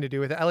anything to do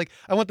with it.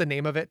 I want the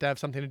name of it to have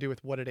something to do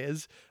with what it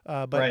is.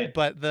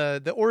 But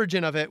the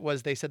origin of it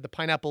was, they said the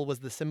pineapple was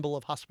the symbol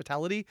of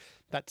hospitality.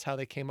 That's how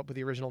they came up with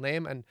the original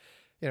name. And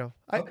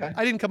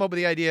I didn't come up with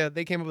the idea.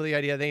 They came up with the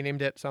idea. They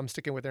named it, so I'm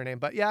sticking with their name.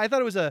 But yeah, I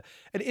thought it was an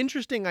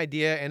interesting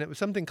idea, and it was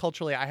something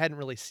culturally I hadn't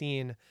really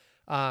seen.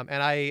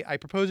 And I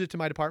proposed it to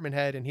my department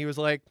head, and he was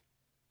like,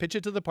 pitch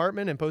it to the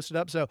department and post it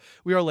up. So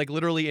we are like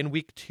literally in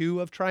week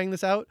 2 of trying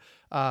this out.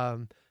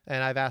 And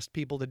I've asked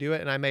people to do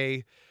it, and I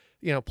may,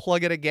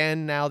 plug it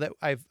again now that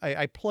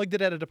I plugged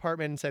it at a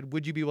department and said,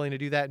 would you be willing to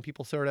do that? And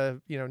people sort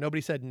of,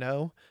 nobody said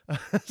no.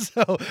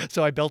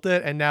 So I built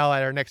it, and now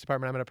at our next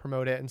department, I'm going to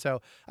promote it. And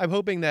so I'm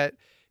hoping that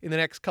in the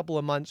next couple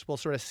of months, we'll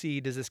sort of see,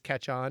 does this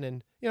catch on?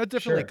 And, it's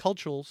definitely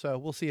cultural. So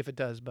we'll see if it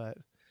does, but.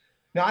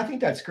 No, I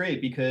think that's great,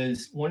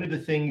 because one of the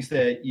things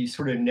that you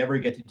sort of never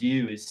get to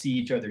do is see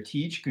each other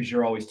teach, because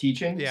you're always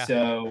teaching. Yeah.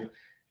 So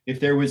if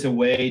there was a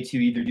way to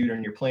either do it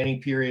in your planning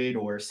period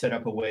or set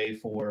up a way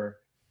for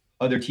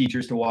other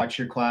teachers to watch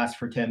your class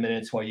for 10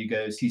 minutes while you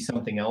go see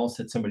something else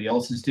that somebody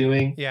else is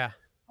doing. Yeah.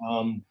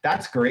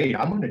 That's great.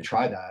 I'm going to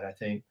try that, I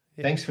think.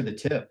 Yeah. Thanks for the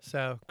tip.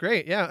 So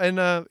great. Yeah. And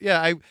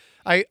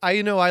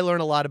I know I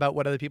learn a lot about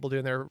what other people do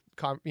in their,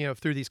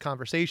 through these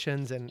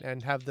conversations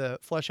and have the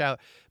flush out.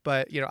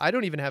 But, I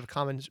don't even have a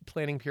common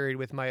planning period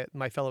with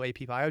my fellow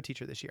AP Bio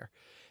teacher this year.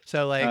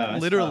 So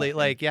literally,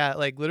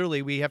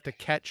 literally we have to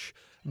catch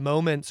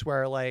moments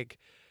where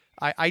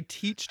I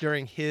teach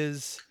during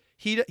his,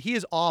 he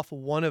is off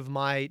one of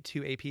my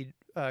 2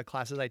 AP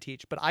classes I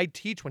teach, but I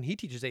teach when he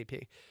teaches AP.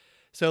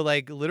 So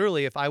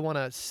literally, if I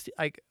want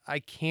to, I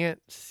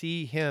can't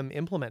see him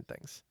implement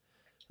things.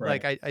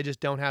 Right. I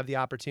just don't have the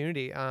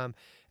opportunity.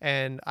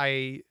 And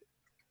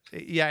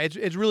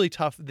it's really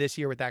tough this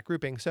year with that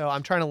grouping. So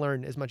I'm trying to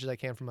learn as much as I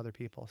can from other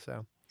people.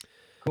 So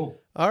cool.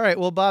 All right.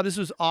 Well, Bob, this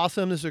was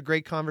awesome. This was a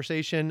great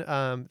conversation.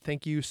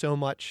 Thank you so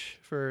much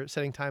for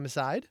setting time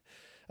aside.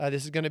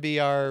 This is going to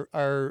be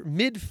our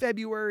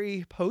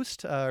mid-February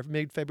post,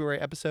 mid-February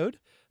episode.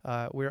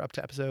 We're up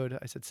to episode,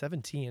 I said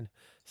 17.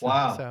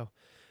 Wow. So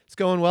it's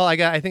going well. I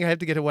think I have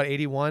to get to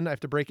 81. I have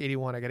to break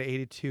 81. I got to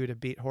 82 to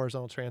beat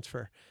horizontal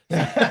transfer. So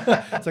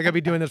I got to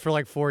be doing this for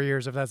like 4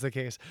 years if that's the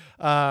case.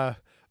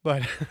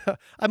 But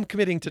I'm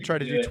committing to try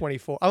to do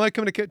 24. I'm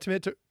going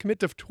to commit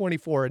to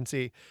 24 and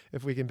see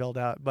if we can build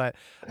out. But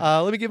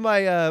let me give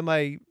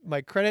my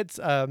credits.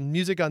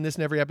 Music on this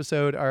and every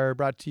episode are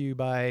brought to you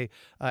by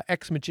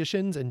X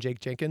Magicians and Jake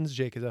Jenkins.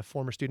 Jake is a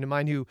former student of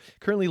mine who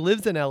currently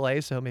lives in LA,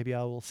 so maybe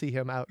I will see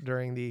him out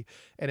during the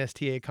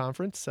NSTA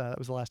conference. That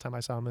was the last time I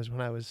saw him, was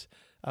when I was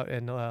out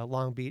in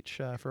Long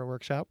Beach for a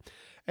workshop.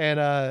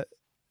 And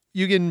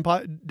you can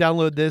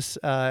download this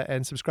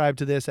and subscribe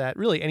to this at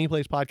really any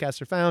place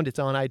podcasts are found. It's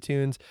on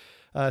iTunes.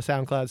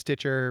 SoundCloud,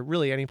 Stitcher,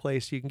 really any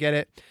place you can get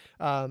it.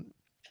 You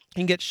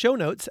can get show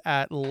notes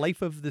at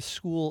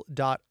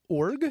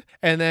lifeoftheschool.org.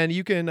 And then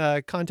you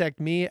can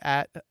contact me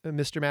at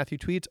Mr. Matthew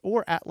Tweets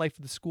or at Life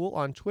of the School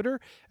on Twitter.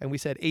 And we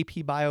said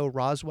AP Bio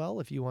Roswell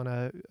if you want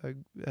to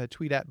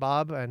tweet at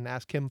Bob and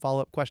ask him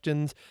follow-up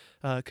questions,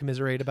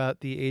 commiserate about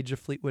the age of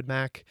Fleetwood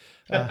Mac,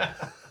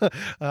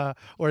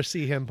 or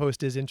see him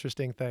post his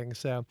interesting things.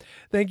 So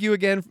thank you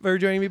again for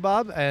joining me,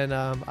 Bob. And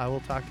I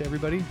will talk to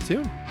everybody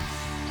soon.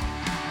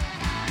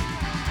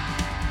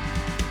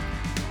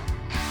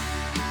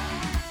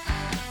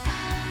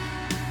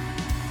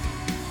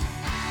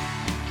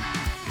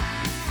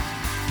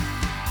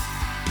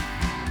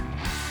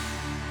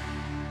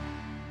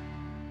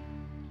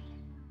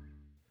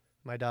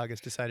 My dog has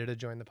decided to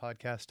join the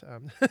podcast.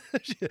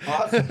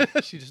 Awesome.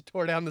 She just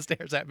tore down the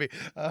stairs at me.